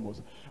say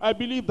almost. I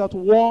believe that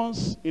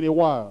once in a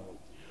while,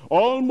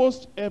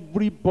 almost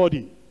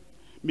everybody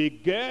may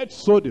get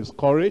so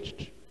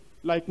discouraged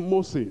like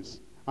Moses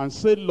and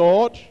say,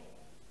 Lord,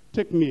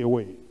 take me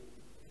away.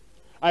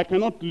 I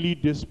cannot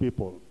lead these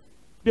people.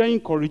 They are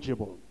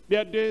incorrigible. They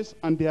are this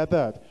and they are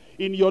that.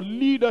 In your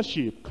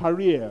leadership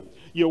career,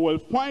 you will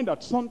find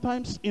that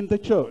sometimes in the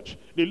church,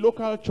 the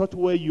local church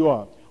where you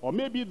are, or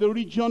maybe the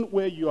region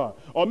where you are,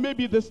 or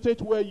maybe the state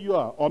where you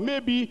are, or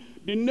maybe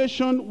the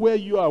nation where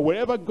you are,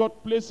 wherever God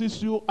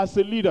places you as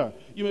a leader,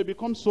 you may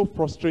become so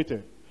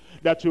frustrated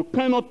that you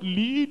cannot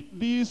lead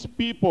these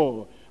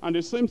people. And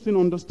the same thing,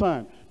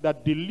 understand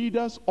that the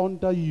leaders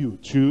under you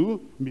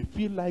too may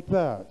feel like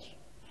that.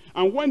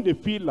 And when they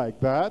feel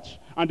like that,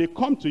 and they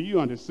come to you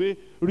and they say,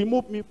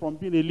 remove me from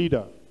being a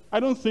leader, I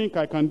don't think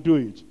I can do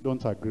it.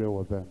 Don't agree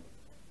with them.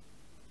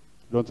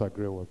 Don't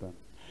agree with them.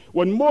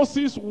 When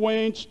Moses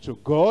went to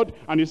God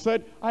and he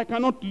said, I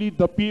cannot lead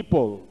the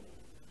people.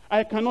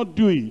 I cannot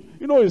do it.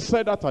 You know, he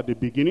said that at the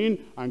beginning,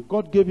 and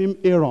God gave him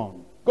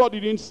Aaron. God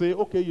didn't say,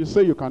 okay, you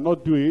say you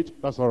cannot do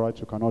it. That's all right,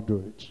 you cannot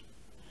do it.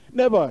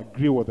 Never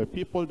agree with the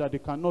people that they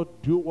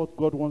cannot do what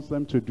God wants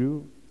them to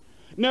do.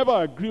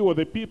 Never agree with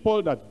the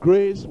people that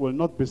grace will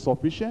not be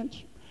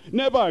sufficient.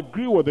 Never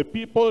agree with the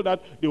people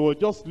that they will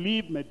just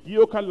live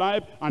mediocre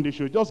life and they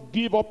should just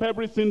give up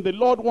everything the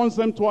Lord wants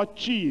them to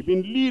achieve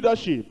in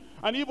leadership.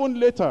 And even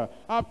later,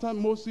 after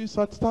Moses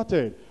had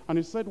started, and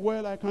he said,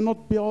 well, I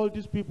cannot bear all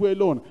these people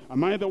alone.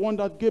 Am I the one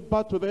that gave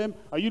birth to them?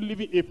 Are you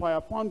living? If I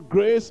have found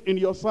grace in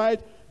your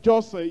sight,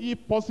 just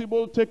if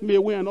possible, take me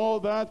away and all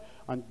that.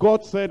 And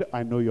God said,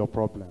 I know your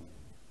problem.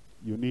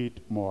 You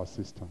need more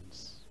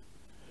assistance.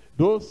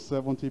 Those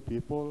 70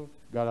 people,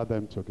 gather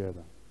them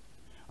together.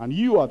 And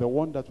you are the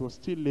one that will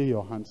still lay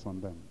your hands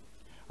on them.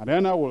 And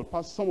then I will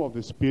pass some of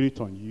the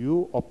Spirit on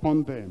you,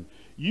 upon them.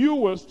 You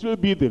will still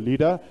be the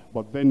leader,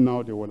 but then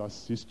now they will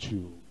assist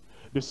you.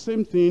 The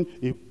same thing,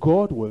 if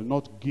God will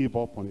not give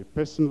up on a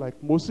person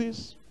like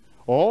Moses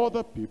or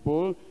other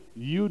people,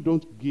 you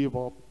don't give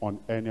up on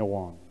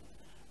anyone.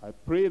 I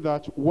pray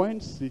that when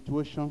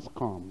situations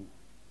come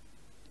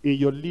in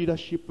your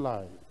leadership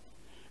life,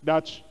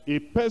 that a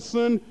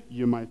person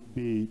you might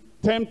be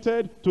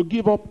tempted to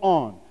give up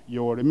on,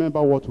 you will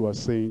remember what we are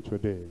saying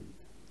today,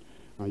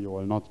 and you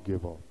will not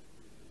give up.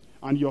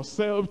 And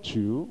yourself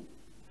too,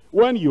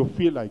 when you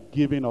feel like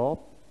giving up,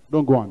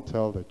 don't go and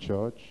tell the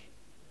church.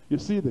 You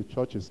see, the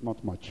church is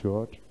not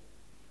matured.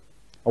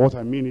 What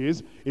I mean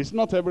is, it's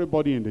not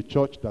everybody in the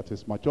church that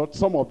is matured.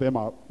 Some of them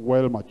are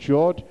well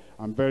matured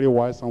and very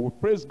wise, and we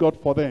praise God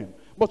for them.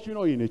 But you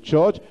know, in a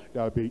church,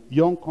 there will be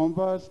young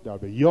converts, there will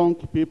be young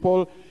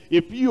people.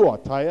 If you are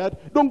tired,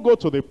 don't go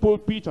to the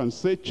pulpit and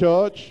say,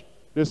 church,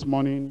 this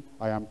morning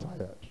I am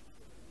tired.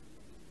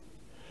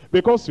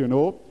 Because you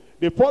know,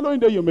 the following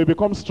day you may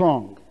become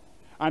strong.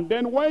 And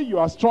then when you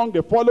are strong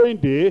the following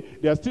day,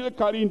 they are still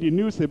carrying the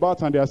news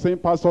about and they are saying,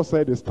 pastor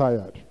said he's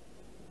tired.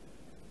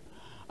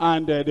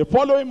 And the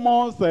following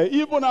month,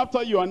 even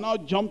after you are now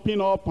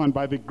jumping up and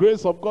by the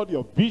grace of God,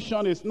 your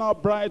vision is now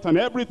bright and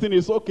everything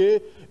is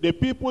okay, the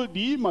people,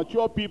 the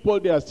immature people,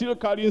 they are still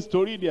carrying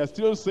story. They are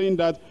still saying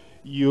that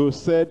you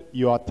said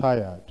you are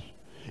tired.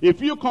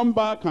 If you come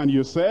back and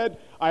you said,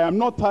 I am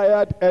not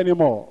tired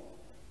anymore.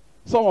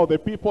 Some of the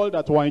people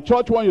that were in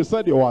church when you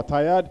said you were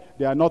tired,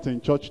 they are not in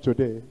church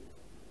today.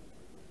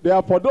 They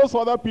are for those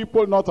other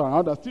people not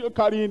around, are still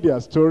carrying their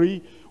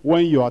story.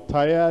 When you are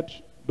tired,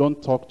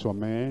 don't talk to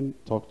men,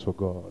 talk to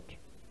God.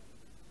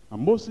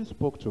 And Moses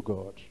spoke to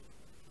God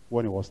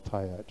when he was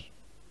tired.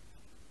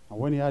 And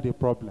when he had a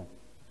problem,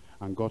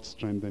 and God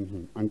strengthened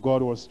him. And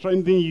God will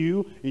strengthen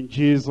you in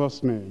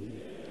Jesus'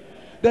 name.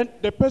 Then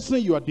the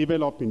person you are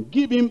developing,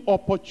 give him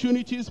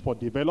opportunities for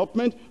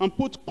development and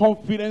put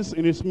confidence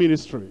in his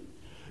ministry.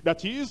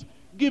 That is,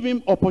 give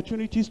him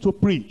opportunities to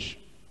preach,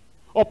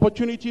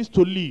 opportunities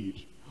to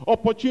lead,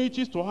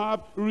 opportunities to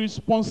have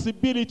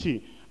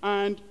responsibility.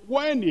 And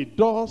when he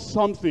does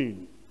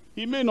something,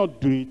 he may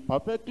not do it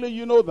perfectly.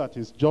 You know that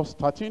he's just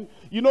starting.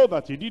 You know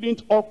that he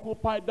didn't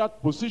occupy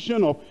that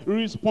position of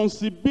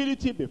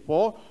responsibility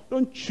before.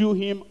 Don't chew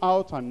him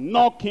out and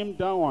knock him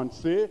down and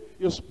say,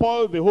 you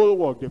spoiled the whole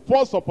work. The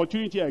first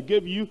opportunity I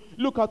gave you,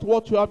 look at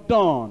what you have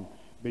done.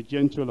 Be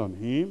gentle on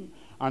him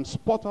and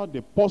spot out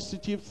the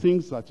positive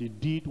things that he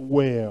did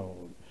well.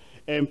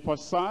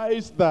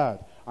 Emphasize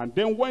that. And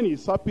then when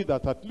he's happy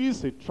that at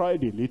least he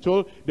tried a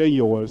little, then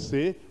you will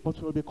say, but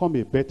you'll become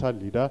a better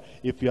leader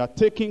if you are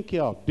taking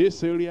care of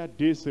this area,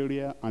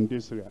 and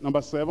this area.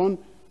 Number 7,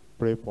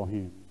 pray for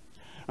him.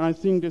 And I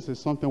think this is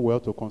something we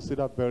have to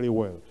consider very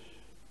well.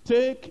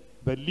 Take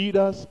the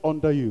leaders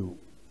under you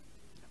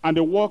and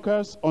the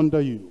workers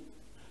under you.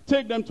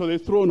 Take them to the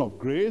throne of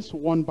grace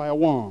one by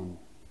one.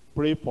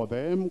 Pray for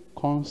them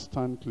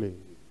constantly.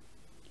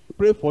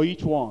 Pray for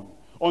each one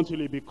until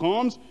he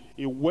becomes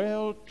a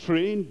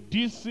well-trained,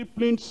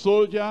 disciplined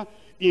soldier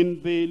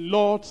in the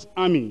Lord's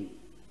army,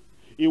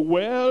 a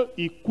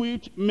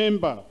well-equipped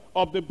member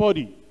of the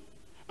body,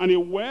 and a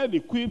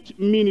well-equipped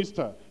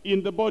minister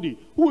in the body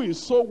who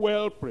is so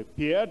well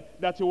prepared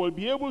that he will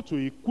be able to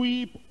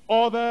equip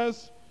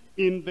others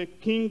in the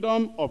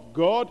kingdom of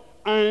God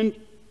and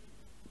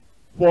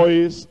for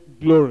his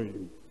glory.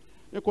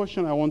 The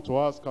question I want to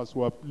ask as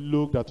we have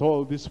looked at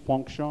all these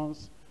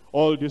functions,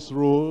 all these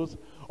roles,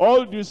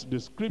 all these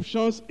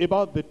descriptions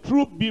about the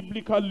true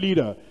biblical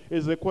leader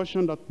is the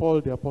question that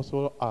Paul the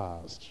Apostle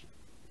asked.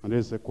 And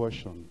it's the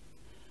question,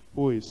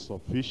 who is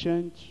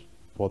sufficient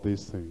for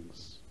these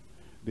things?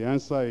 The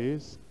answer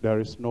is,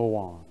 there is no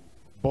one.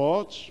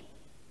 But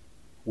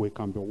we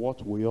can be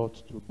what we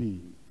ought to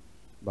be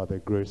by the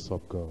grace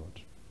of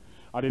God.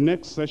 At the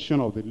next session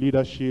of the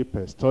leadership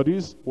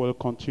studies, we'll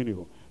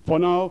continue. For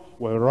now,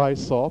 we'll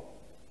rise up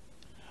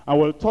and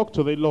we'll talk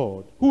to the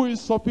Lord, who is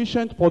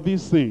sufficient for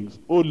these things.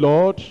 Oh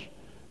Lord,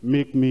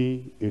 make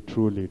me a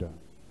true leader.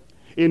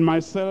 In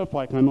myself,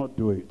 I cannot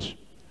do it.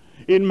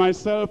 In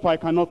myself, I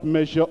cannot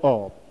measure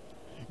up.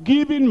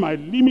 Given my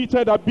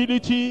limited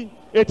ability,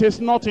 it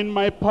is not in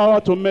my power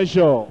to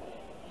measure up.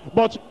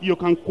 But you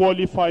can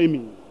qualify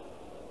me.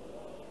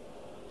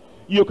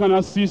 You can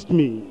assist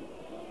me.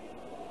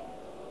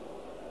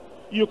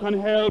 You can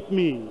help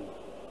me.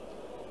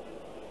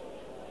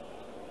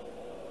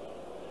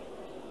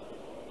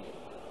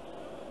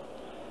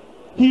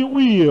 He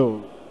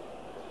will.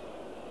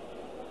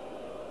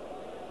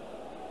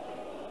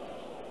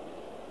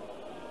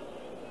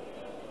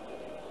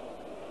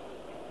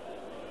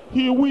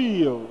 He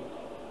will.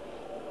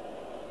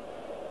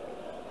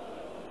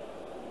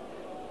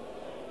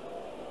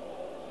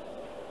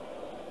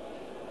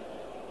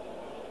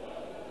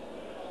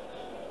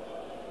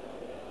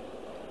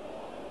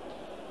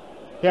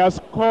 He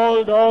has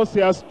called us, he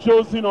has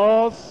chosen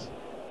us.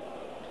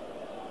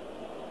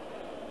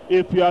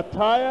 If you are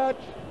tired,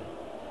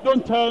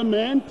 don't tell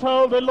men,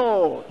 tell the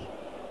Lord.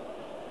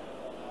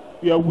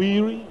 You are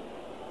weary,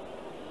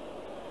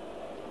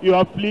 you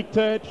are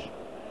afflicted.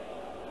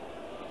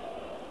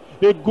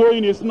 The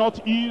going is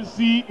not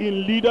easy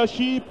in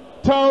leadership.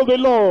 Tell the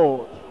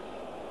Lord.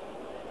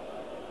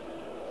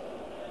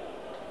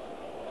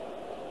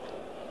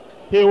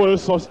 He will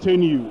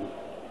sustain you.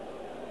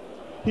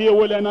 He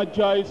will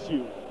energize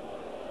you.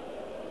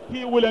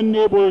 He will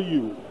enable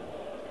you.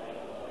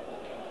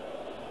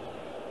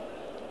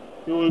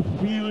 He will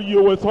fill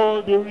you with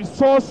all the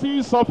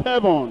resources of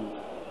heaven.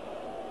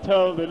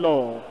 Tell the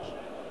Lord.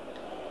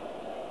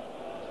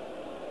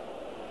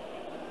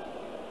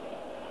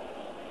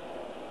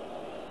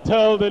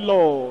 Tell the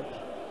Lord.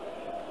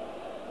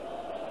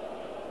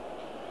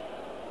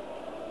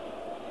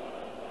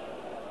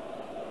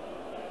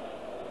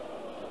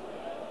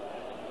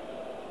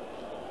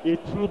 A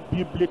true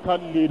biblical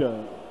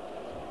leader.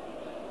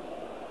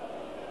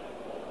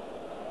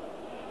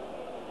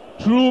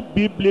 True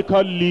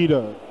biblical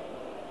leader.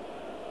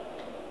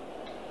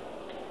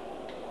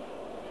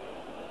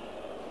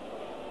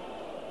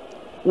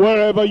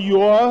 Wherever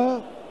you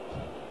are,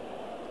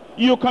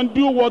 you can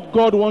do what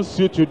God wants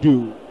you to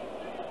do.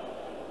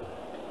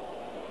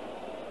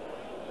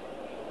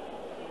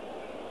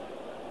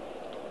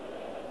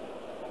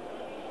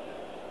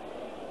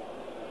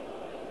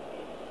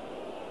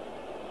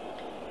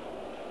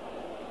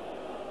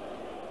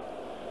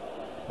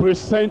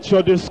 Present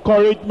your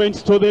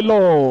discouragements to the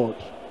Lord.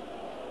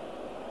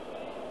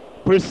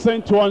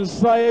 Present your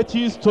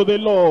anxieties to the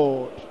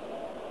Lord.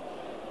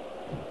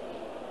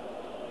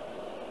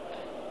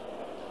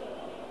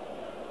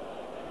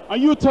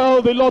 And you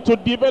tell the Lord to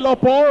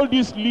develop all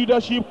these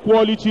leadership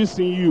qualities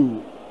in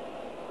you,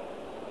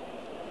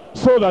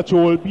 so that you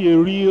will be a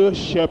real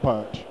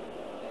shepherd,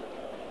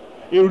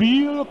 a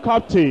real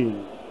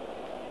captain,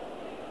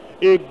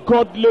 a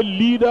godly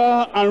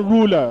leader and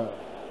ruler,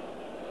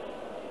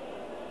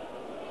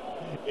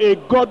 a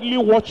godly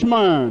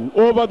watchman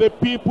over the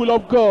people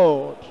of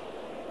God,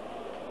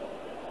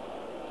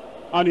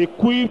 an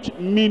equipped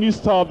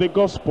minister of the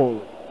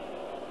gospel,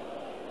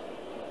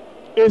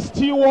 a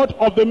steward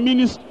of the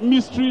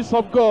mysteries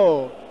of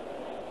God.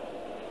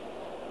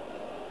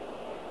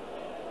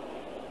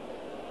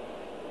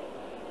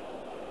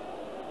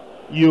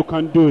 You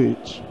can do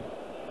it.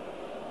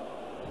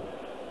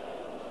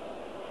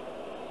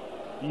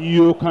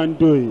 You can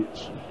do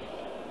it.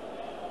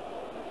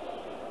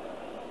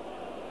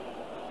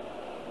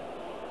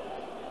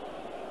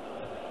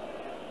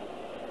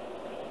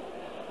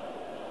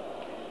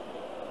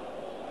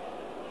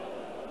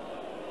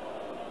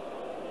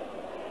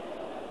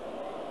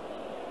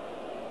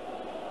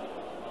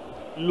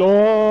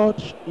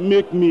 Lord,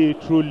 make me a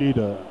true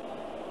leader.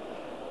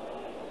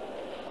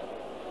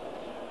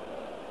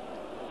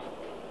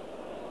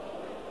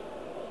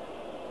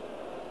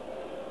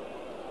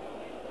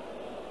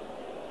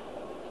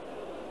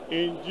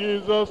 In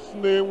Jesus'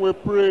 name we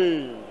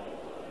pray.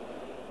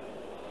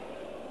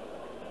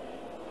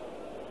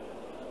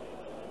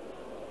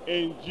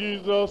 In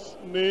Jesus'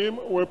 name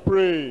we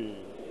pray.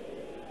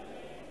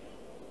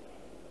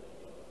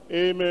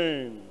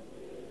 Amen.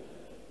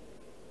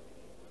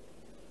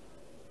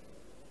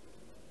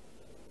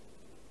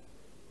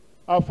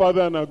 Our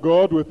Father and our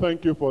God, we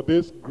thank you for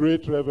this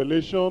great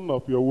revelation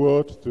of your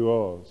word to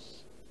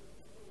us.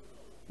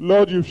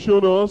 Lord, you've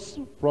shown us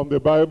from the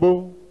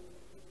Bible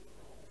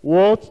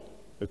what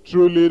a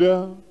true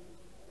leader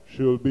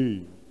should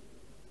be.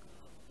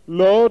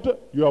 Lord,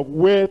 you have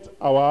whet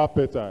our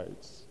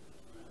appetites.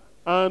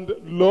 And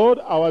Lord,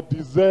 our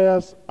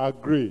desires are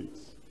great.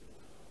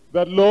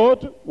 That,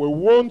 Lord, we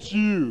want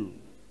you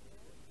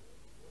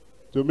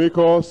to make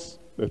us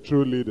a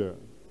true leader.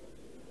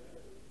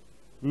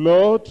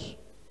 Lord,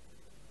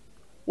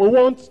 we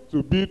want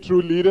to be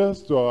true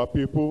leaders to our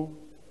people.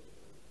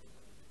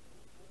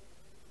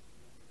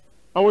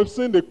 And we've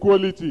seen the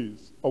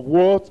qualities of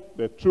what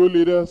the true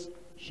leaders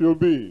should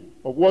be,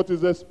 of what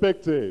is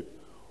expected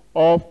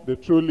of the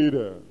true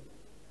leader.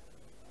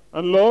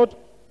 And Lord,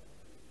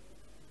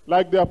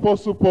 like the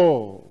Apostle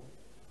Paul,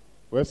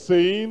 we're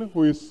saying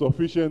who is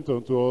sufficient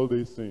unto all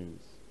these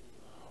things.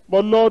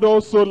 But Lord,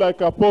 also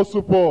like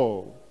Apostle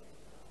Paul,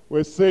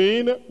 we're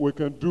saying we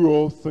can do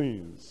all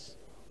things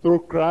through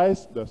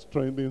Christ that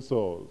strengthens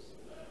us.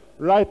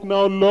 Right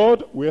now,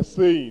 Lord, we're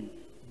saying,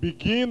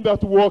 begin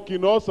that work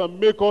in us and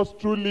make us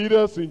true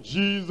leaders in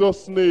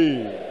Jesus'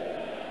 name.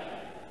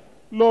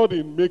 Lord,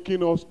 in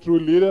making us true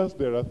leaders,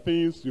 there are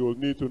things you will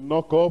need to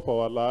knock off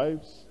our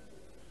lives.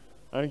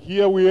 And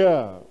here we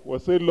are. We'll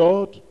say,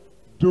 Lord,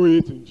 do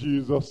it in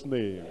Jesus'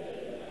 name.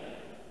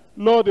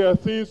 Lord, there are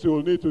things you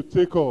will need to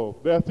take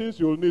off. There are things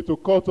you will need to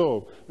cut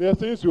off. There are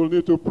things you will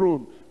need to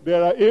prune.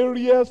 There are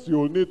areas you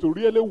will need to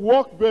really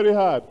work very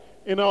hard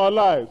in our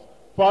lives.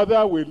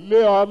 Father, we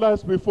lay our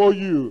lives before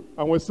you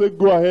and we say,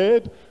 go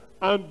ahead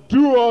and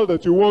do all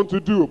that you want to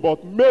do,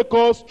 but make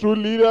us true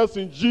leaders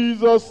in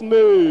Jesus'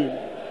 name.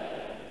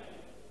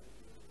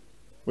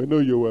 We know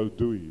you will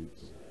do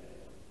it.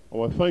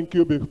 And we thank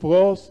you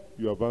because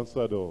you have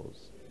answered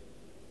us.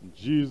 In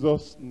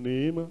Jesus'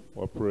 name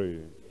we pray.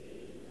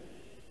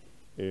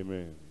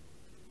 Amen.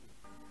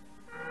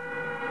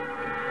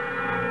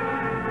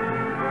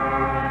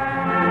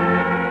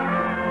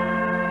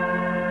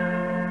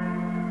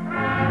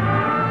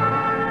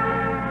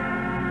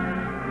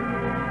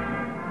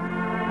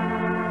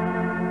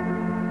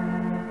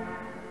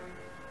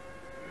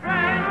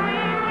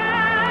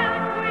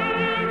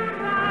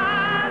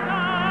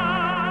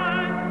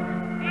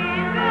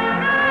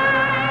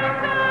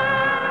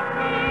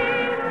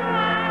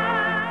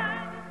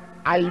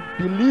 I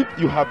believe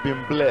you have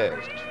been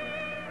blessed.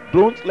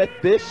 Don't let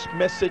this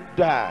message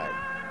die.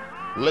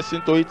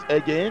 Listen to it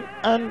again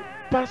and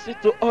pass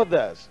it to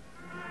others.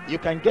 You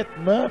can get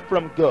more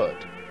from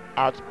God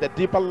at the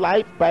Deeper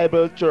Life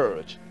Bible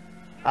Church.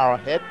 Our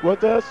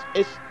headquarters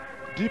is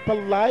Deeper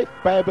Life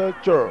Bible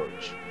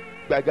Church,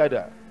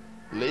 Bagada,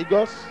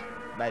 Lagos,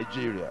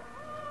 Nigeria.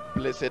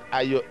 Blessed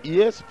are your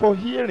ears for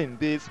hearing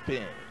these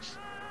things.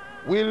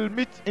 We'll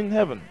meet in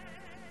heaven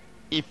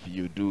if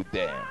you do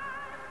them.